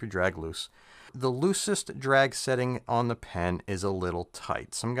want to keep your drag loose, the loosest drag setting on the Penn is a little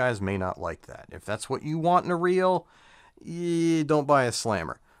tight. Some guys may not like that. If that's what you want in a reel, don't buy a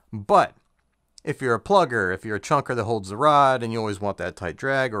Slammer. But if you're a plugger, if you're a chunker that holds the rod and you always want that tight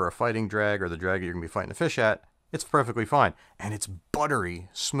drag, or a fighting drag, or the drag you're going to be fighting a fish at, it's perfectly fine. And it's buttery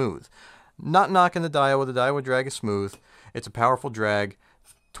smooth. Not knocking the Daiwa drag is smooth. It's a powerful drag.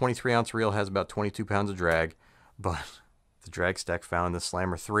 23 ounce reel has about 22 pounds of drag, but the drag stack found in the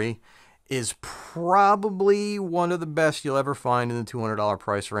Slammer 3 is probably one of the best you'll ever find in the $200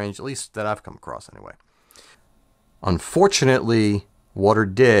 price range, at least that I've come across anyway. Unfortunately, water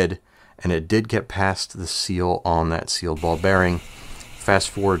did and it did get past the seal on that sealed ball bearing. Fast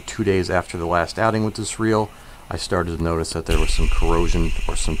forward 2 days after the last outing with this reel, I started to notice that there was some corrosion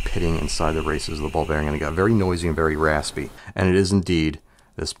or some pitting inside the races of the ball bearing, and it got very noisy and very raspy. And it is indeed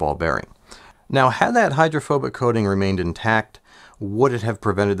this ball bearing. Now, had that hydrophobic coating remained intact, would it have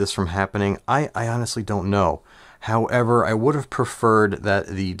prevented this from happening? I honestly don't know. However, I would have preferred that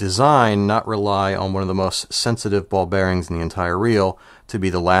the design not rely on one of the most sensitive ball bearings in the entire reel to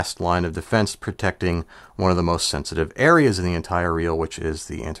be the last line of defense protecting one of the most sensitive areas in the entire reel, which is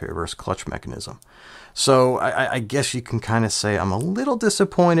the anti-reverse clutch mechanism. So I guess you can kind of say I'm a little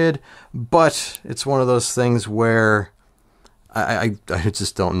disappointed, but it's one of those things where I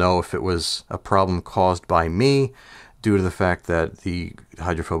just don't know if it was a problem caused by me due to the fact that the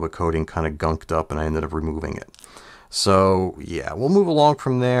hydrophobic coating kind of gunked up and I ended up removing it. So yeah, we'll move along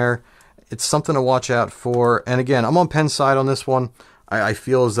from there. It's something to watch out for. And again, I'm on Penn's side on this one. I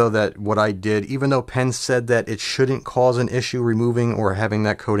feel as though that what I did, even though Penn said that it shouldn't cause an issue removing or having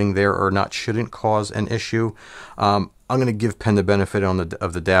that coating there or not shouldn't cause an issue, I'm going to give Penn the benefit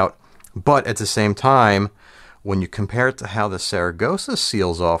of the doubt. But at the same time, when you compare it to how the Saragosa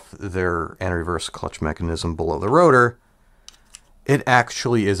seals off their anti-reverse clutch mechanism below the rotor, it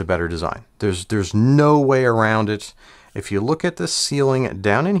actually is a better design. There's no way around it. If you look at the sealing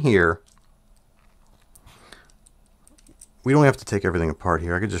down in here, we don't have to take everything apart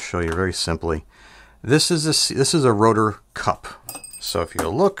here. I could just show you very simply. This is a rotor cup. So if you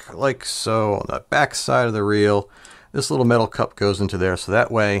look like so on the back side of the reel, this little metal cup goes into there, so that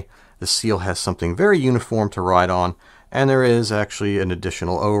way the seal has something very uniform to ride on, and there is actually an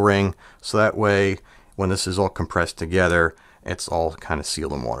additional O-ring, so that way when this is all compressed together, it's all kind of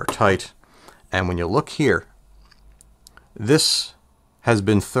sealed and watertight. And when you look here, this has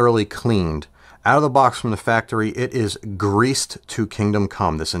been thoroughly cleaned. Out of the box from the factory, it is greased to kingdom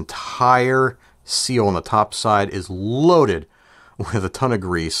come. This entire seal on the top side is loaded with a ton of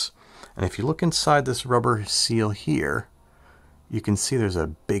grease. And if you look inside this rubber seal here, you can see there's a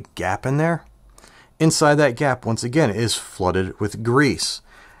big gap in there. Inside that gap, once again, is flooded with grease.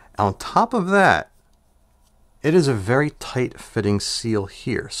 On top of that, it is a very tight fitting seal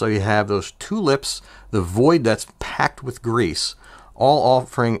here. So you have those two lips, the void that's packed with grease, all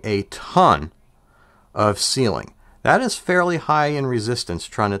offering a ton of sealing. That is fairly high in resistance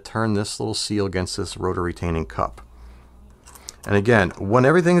trying to turn this little seal against this rotor retaining cup. And again, when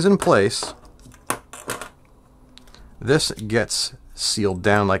everything's in place, this gets sealed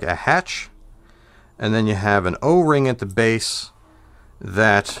down like a hatch, and then you have an O-ring at the base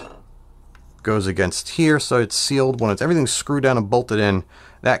that goes against here, so it's sealed. When everything's screwed down and bolted in,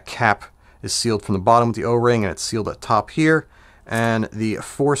 that cap is sealed from the bottom with the O-ring, and it's sealed at top here, and the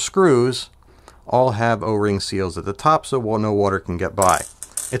 4 screws all have O-ring seals at the top so no water can get by.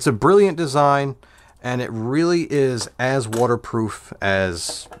 It's a brilliant design, and it really is as waterproof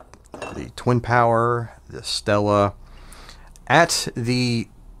as the Twin Power, the Stella. At the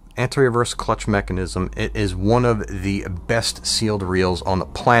anti-reverse clutch mechanism, it is one of the best sealed reels on the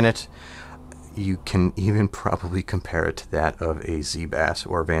planet. You can even probably compare it to that of a Z-Bass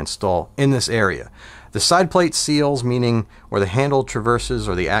or Van Staal in this area. The side plate seals, meaning where the handle traverses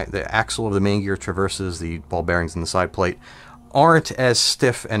or the axle of the main gear traverses the ball bearings in the side plate, aren't as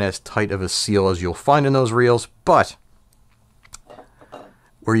stiff and as tight of a seal as you'll find in those reels, but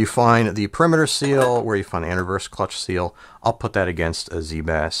where you find the perimeter seal, where you find the anti-reverse clutch seal, I'll put that against a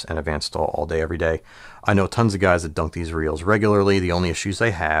Z-Bass and a Van Staal all day, every day. I know tons of guys that dunk these reels regularly. The only issues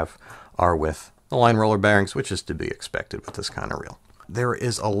they have are with the line roller bearings, which is to be expected with this kind of reel. There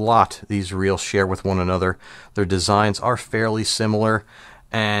is a lot these reels share with one another. Their designs are fairly similar,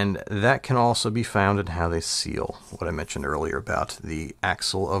 and that can also be found in how they seal. What I mentioned earlier about the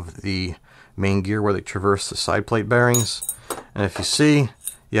axle of the main gear where they traverse the side plate bearings. And if you see,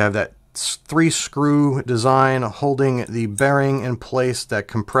 you have that 3-screw design holding the bearing in place that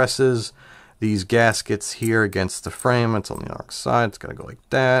compresses these gaskets here against the frame. It's on the arc side. It's got to go like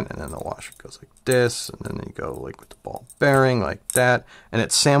that, and then the washer goes like this, and then you go like with the ball bearing like that, and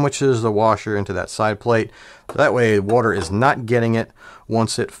it sandwiches the washer into that side plate. So that way water is not getting it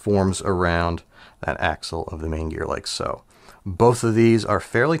once it forms around that axle of the main gear like so. Both of these are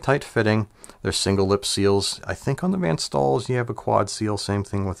fairly tight fitting. They're single lip seals. I think on the Van Staals you have a quad seal, same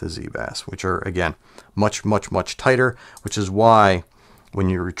thing with the Z-Bass, which are again much tighter, which is why when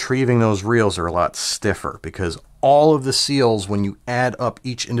you're retrieving those reels are a lot stiffer, because all of the seals, when you add up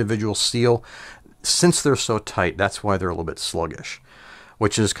each individual seal, since they're so tight, that's why they're a little bit sluggish,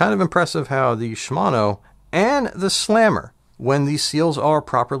 which is kind of impressive how the Shimano and the Slammer, when these seals are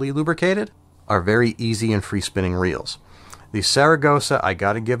properly lubricated, are very easy and free spinning reels. The Saragosa, I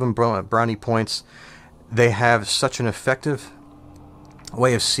got to give them brownie points. They have such an effective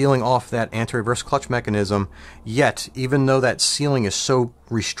way of sealing off that anti-reverse clutch mechanism, yet even though that sealing is so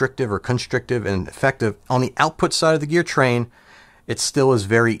restrictive or constrictive and effective on the output side of the gear train, it still is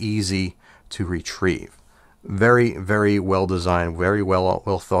very easy to retrieve. Very, very well designed, very well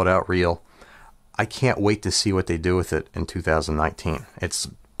thought out reel. I can't wait to see what they do with it in 2019. It's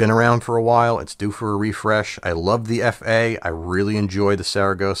been around for a while. It's due for a refresh. I love the FA. I really enjoy the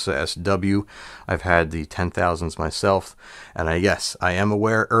Saragosa SW. I've had the 10,000s myself. And yes, I am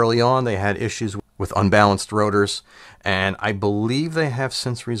aware early on they had issues with unbalanced rotors. And I believe they have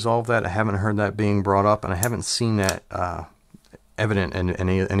since resolved that. I haven't heard that being brought up. And I haven't seen that evident in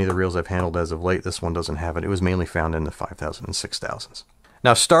any of the reels I've handled as of late. This one doesn't have it. It was mainly found in the 5,000 and 6,000s.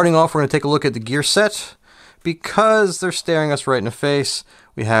 Now, starting off, we're going to take a look at the gear set. Because they're staring us right in the face,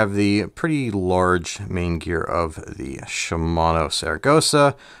 we have the pretty large main gear of the Shimano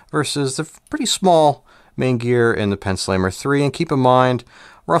Saragosa versus the pretty small main gear in the Pen Slammer 3. And keep in mind,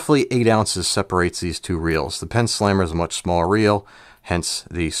 roughly 8 ounces separates these two reels. The Pen Slammer is a much smaller reel, hence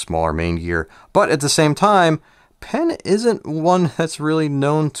the smaller main gear. But at the same time, Pen isn't one that's really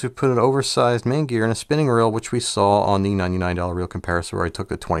known to put an oversized main gear in a spinning reel, which we saw on the $99 reel comparison where I took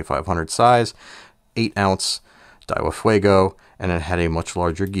the 2500 size, 8 ounce Daiwa Fuego, and it had a much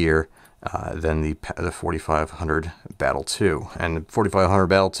larger gear than the 4500 Battle 2. And the 4500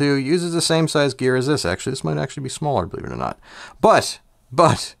 Battle 2 uses the same size gear as this. Actually, this might actually be smaller, believe it or not. But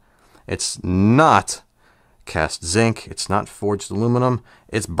it's not cast zinc. It's not forged aluminum.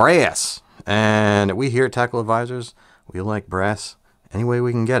 It's brass. And we here at Tackle Advisors, we like brass any way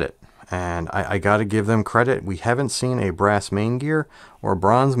we can get it. And I got to give them credit. We haven't seen a brass main gear or a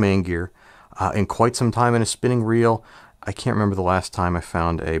bronze main gear in quite some time in a spinning reel. I can't remember the last time I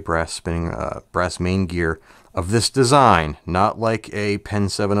found a brass main gear of this design, not like a Pen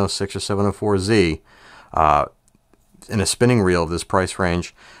 706 or 704Z, in a spinning reel of this price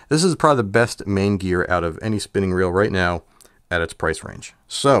range. This is probably the best main gear out of any spinning reel right now at its price range.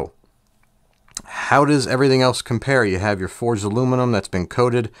 So, how does everything else compare? You have your forged aluminum that's been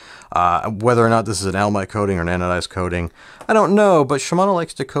coated. Whether or not this is an alumite coating or an anodized coating, I don't know, but Shimano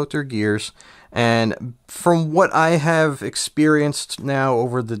likes to coat their gears. And from what I have experienced now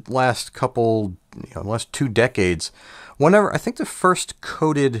over the last last 2 decades, I think the first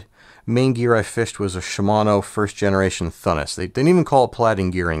coated main gear I fished was a Shimano first generation Thunus. They didn't even call it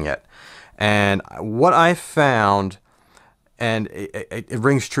plating gearing yet. And what I found, and it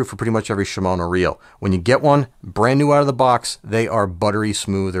rings true for pretty much every Shimano reel, when you get one brand new out of the box, they are buttery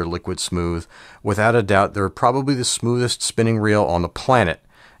smooth or liquid smooth. Without a doubt, they're probably the smoothest spinning reel on the planet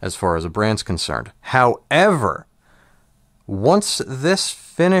as far as a brand's concerned. However, once this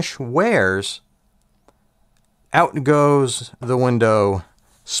finish wears, out goes the window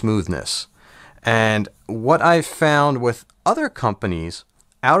smoothness. And what I've found with other companies,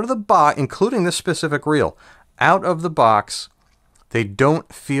 out of the box, including this specific reel, out of the box, they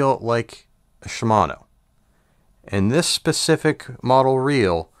don't feel like a Shimano. In this specific model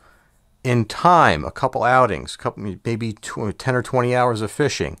reel, in time, a couple outings, maybe 10 or 20 hours of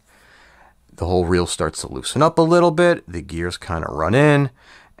fishing, the whole reel starts to loosen up a little bit, the gears kind of run in,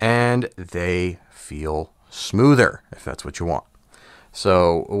 and they feel smoother, if that's what you want.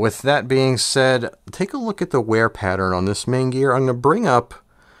 So with that being said, take a look at the wear pattern on this main gear. I'm going to bring up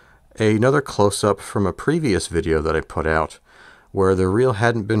another close-up from a previous video that I put out where the reel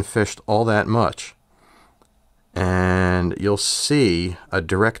hadn't been fished all that much. And you'll see a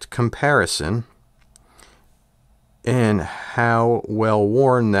direct comparison in how well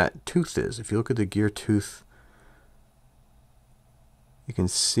worn that tooth is. If you look at the gear tooth, you can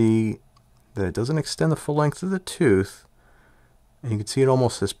see that it doesn't extend the full length of the tooth, and you can see it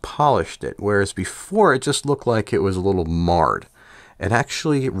almost has polished it, whereas before it just looked like it was a little marred. It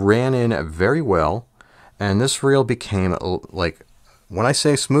actually ran in very well, and this reel became, like, when I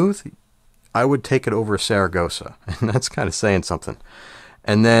say smooth, I would take it over a Saragosa, and that's kind of saying something.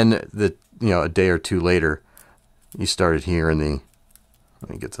 And then a day or two later, you started hearing the,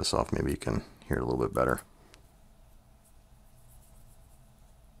 let me get this off, maybe you can hear it a little bit better.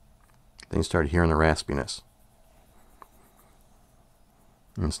 Then you started hearing the raspiness.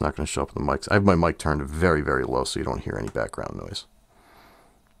 And it's not going to show up in the mics. I have my mic turned very, very low so you don't hear any background noise.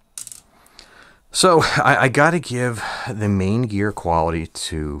 So I got to give the main gear quality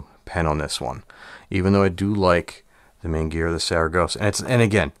to Pen on this one, even though I do like the main gear of the Saragosa. And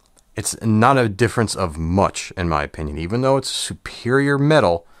again, it's not a difference of much in my opinion. Even though it's superior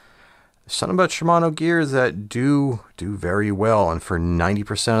metal, there's something about Shimano gears that do very well. And for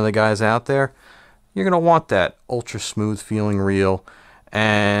 90% of the guys out there, you're going to want that ultra smooth feeling reel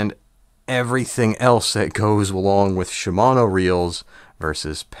and everything else that goes along with Shimano reels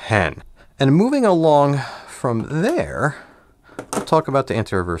versus Penn. And moving along from there, we'll talk about the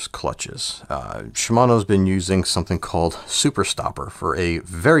Antireverse clutches. Shimano's been using something called Super Stopper for a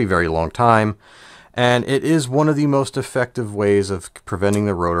very, very long time, and it is one of the most effective ways of preventing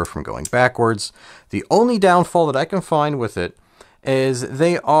the rotor from going backwards. The only downfall that I can find with it is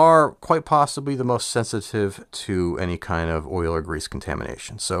they are quite possibly the most sensitive to any kind of oil or grease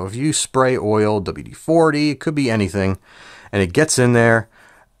contamination. So if you spray oil, WD-40, it could be anything, and it gets in there,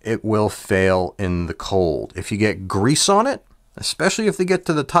 it will fail in the cold. If you get grease on it, especially if they get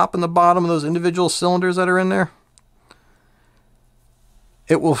to the top and the bottom of those individual cylinders that are in there,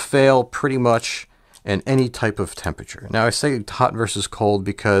 it will fail pretty much in any type of temperature. Now I say hot versus cold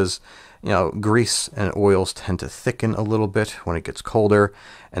because, you know, grease and oils tend to thicken a little bit when it gets colder,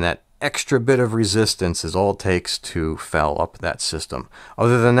 and that extra bit of resistance is all it takes to foul up that system.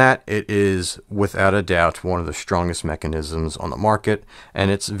 Other than that, it is without a doubt one of the strongest mechanisms on the market, and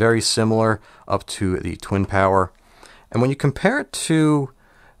it's very similar up to the Twin Power. And when you compare it to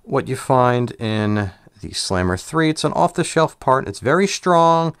what you find in the Slammer 3, it's an off-the-shelf part. It's very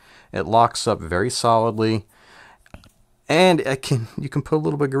strong. It locks up very solidly. And you can put a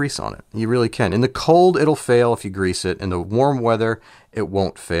little bit of grease on it. You really can. In the cold, it'll fail if you grease it. In the warm weather, it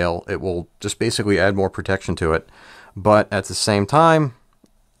won't fail. It will just basically add more protection to it. But at the same time,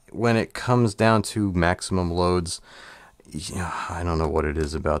 when it comes down to maximum loads, yeah, I don't know what it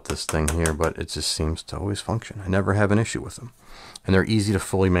is about this thing here, but it just seems to always function. I never have an issue with them. And they're easy to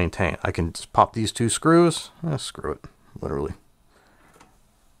fully maintain. I can just pop these two screws. Screw it, literally.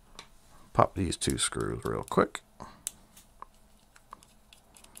 Pop these two screws real quick.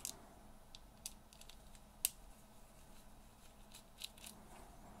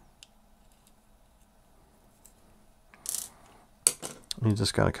 You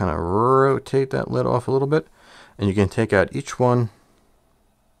just got to kind of rotate that lid off a little bit, and you can take out each one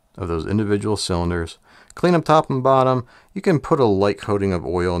of those individual cylinders, clean them top and bottom. You can put a light coating of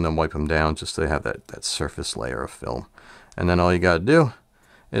oil and then wipe them down just to have that surface layer of film. And then all you got to do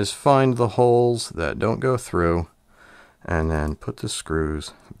is find the holes that don't go through and then put the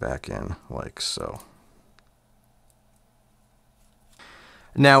screws back in like so.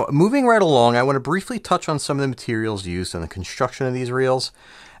 Now, moving right along, I want to briefly touch on some of the materials used in the construction of these reels.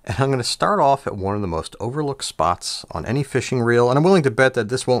 And I'm going to start off at one of the most overlooked spots on any fishing reel. And I'm willing to bet that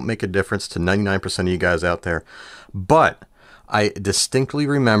this won't make a difference to 99% of you guys out there. But I distinctly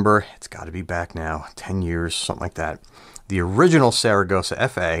remember, it's got to be back now, 10 years, something like that. The original Saragosa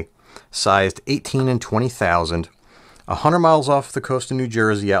FA, sized 18 and 20,000. 100 miles off the coast of New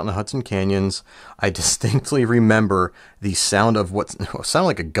Jersey out in the Hudson Canyons. I distinctly remember the sound of what sounded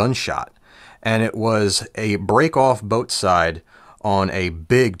like a gunshot. And it was a break-off boat side on a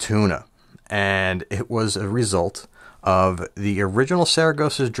big tuna. And it was a result of the original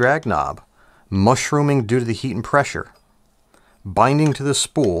Saragosa's drag knob mushrooming due to the heat and pressure, binding to the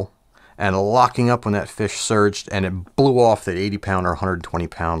spool, and locking up when that fish surged, and it blew off that 80-pound or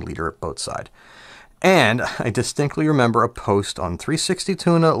 120-pound leader boat side. And I distinctly remember a post on 360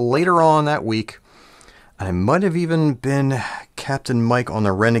 Tuna later on that week. I might have even been Captain Mike on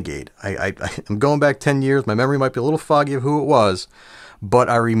the Renegade. I'm going back 10 years. My memory might be a little foggy of who it was, but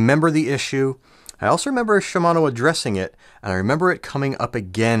I remember the issue. I also remember Shimano addressing it, and I remember it coming up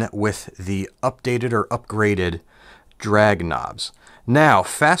again with the updated or upgraded drag knobs. Now,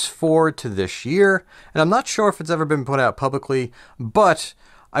 fast forward to this year, and I'm not sure if it's ever been put out publicly, but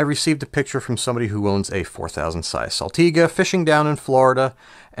I received a picture from somebody who owns a 4,000 size Saltiga fishing down in Florida,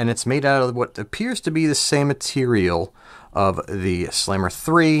 and it's made out of what appears to be the same material of the Slammer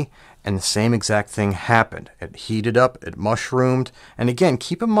 3, and the same exact thing happened. It heated up, it mushroomed, and again,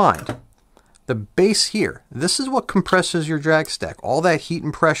 keep in mind, the base here, this is what compresses your drag stack. All that heat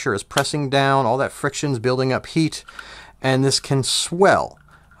and pressure is pressing down, all that friction is building up heat, and this can swell.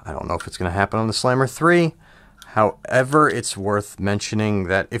 I don't know if it's going to happen on the Slammer 3. However, it's worth mentioning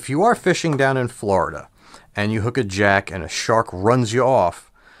that if you are fishing down in Florida and you hook a jack and a shark runs you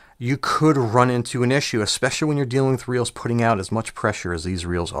off, you could run into an issue, especially when you're dealing with reels putting out as much pressure as these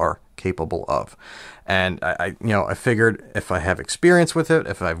reels are capable of. And I figured if I have experience with it,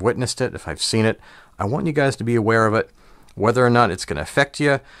 if I've witnessed it, if I've seen it, I want you guys to be aware of it. Whether or not it's going to affect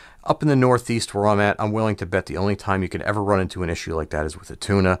you, up in the Northeast where I'm at, I'm willing to bet the only time you could ever run into an issue like that is with a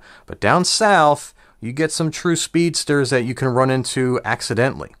tuna. But down south, you get some true speedsters that you can run into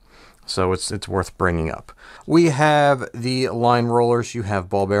accidentally. So it's worth bringing up. We have the line rollers. You have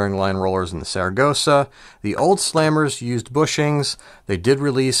ball bearing line rollers in the Saragosa. The old slammers used bushings. They did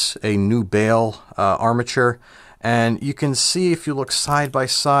release a new bale armature. And you can see if you look side by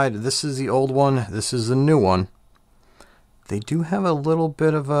side, this is the old one, this is the new one. They do have a little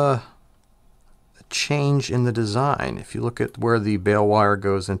bit of a change in the design. If you look at where the bale wire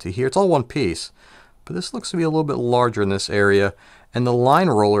goes into here, it's all one piece. But this looks to be a little bit larger in this area. And the line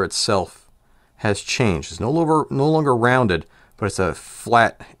roller itself has changed. It's no longer rounded, but it's a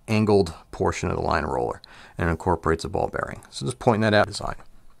flat, angled portion of the line roller. And it incorporates a ball bearing. So just pointing that out design.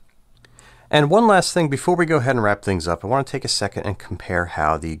 And one last thing before we go ahead and wrap things up, I want to take a second and compare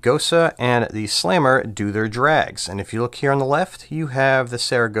how the Gosa and the Slammer do their drags. And if you look here on the left, you have the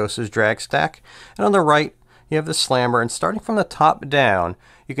Saragosa's drag stack. And on the right, you have the Slammer. And starting from the top down,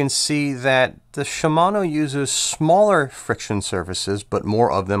 you can see that the Shimano uses smaller friction surfaces, but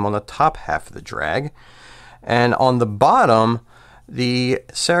more of them on the top half of the drag. And on the bottom, the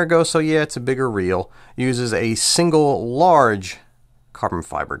Saragosa, yeah, it's a bigger reel, uses a single large carbon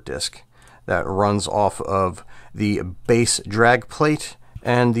fiber disc that runs off of the base drag plate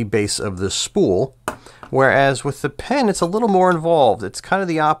and the base of the spool. Whereas with the Penn, it's a little more involved. It's kind of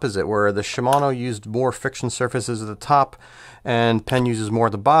the opposite, where the Shimano used more friction surfaces at the top and Penn uses more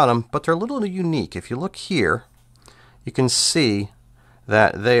at the bottom, but they're a little unique. If you look here, you can see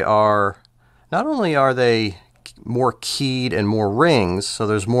that they are, not only are they more keyed and more rings, so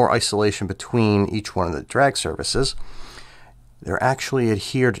there's more isolation between each one of the drag surfaces, they're actually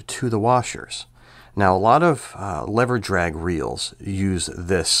adhered to the washers. Now, a lot of lever drag reels use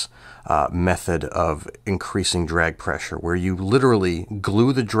this method of increasing drag pressure, where you literally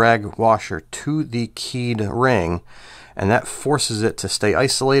glue the drag washer to the keyed ring, and that forces it to stay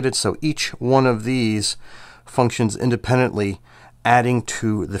isolated, so each one of these functions independently, adding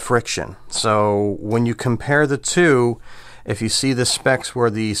to the friction. So when you compare the two, if you see the specs where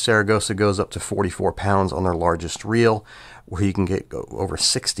the Saragosa goes up to 44 pounds on their largest reel, where you can get over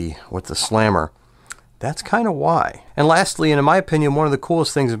 60 with the Slammer, that's kind of why. And lastly, and in my opinion, one of the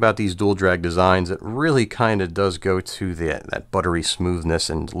coolest things about these dual drag designs, it really kind of does go to that buttery smoothness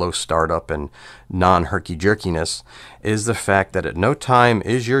and low startup and non-herky-jerkiness, is the fact that at no time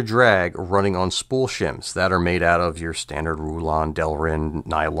is your drag running on spool shims that are made out of your standard Rulon, Delrin,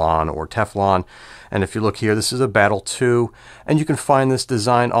 nylon, or Teflon. And if you look here, this is a Battle 2, and you can find this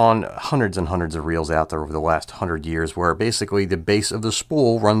design on hundreds and hundreds of reels out there over the last 100 years, where basically the base of the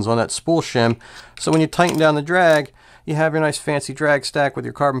spool runs on that spool shim. So when you tighten down the drag, you have your nice fancy drag stack with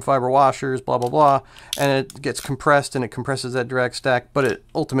your carbon fiber washers, blah, blah, blah, and it gets compressed and it compresses that drag stack, but it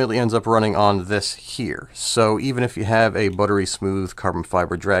ultimately ends up running on this here. So even if you have a buttery smooth carbon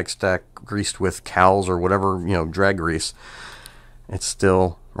fiber drag stack greased with cowls or whatever, drag grease, it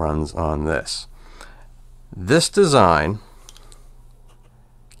still runs on this. This design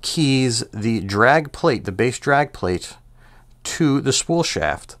keys the drag plate, the base drag plate, to the spool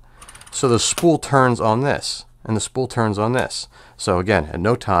shaft. So the spool turns on this, and the spool turns on this. So again, at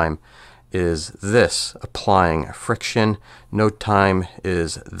no time is this applying friction. No time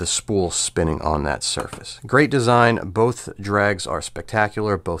is the spool spinning on that surface. Great design. Both drags are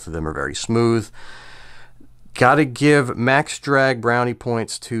spectacular. Both of them are very smooth. Gotta give max drag brownie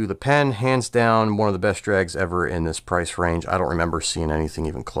points to the Penn. Hands down, one of the best drags ever in this price range. I don't remember seeing anything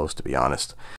even close, to be honest.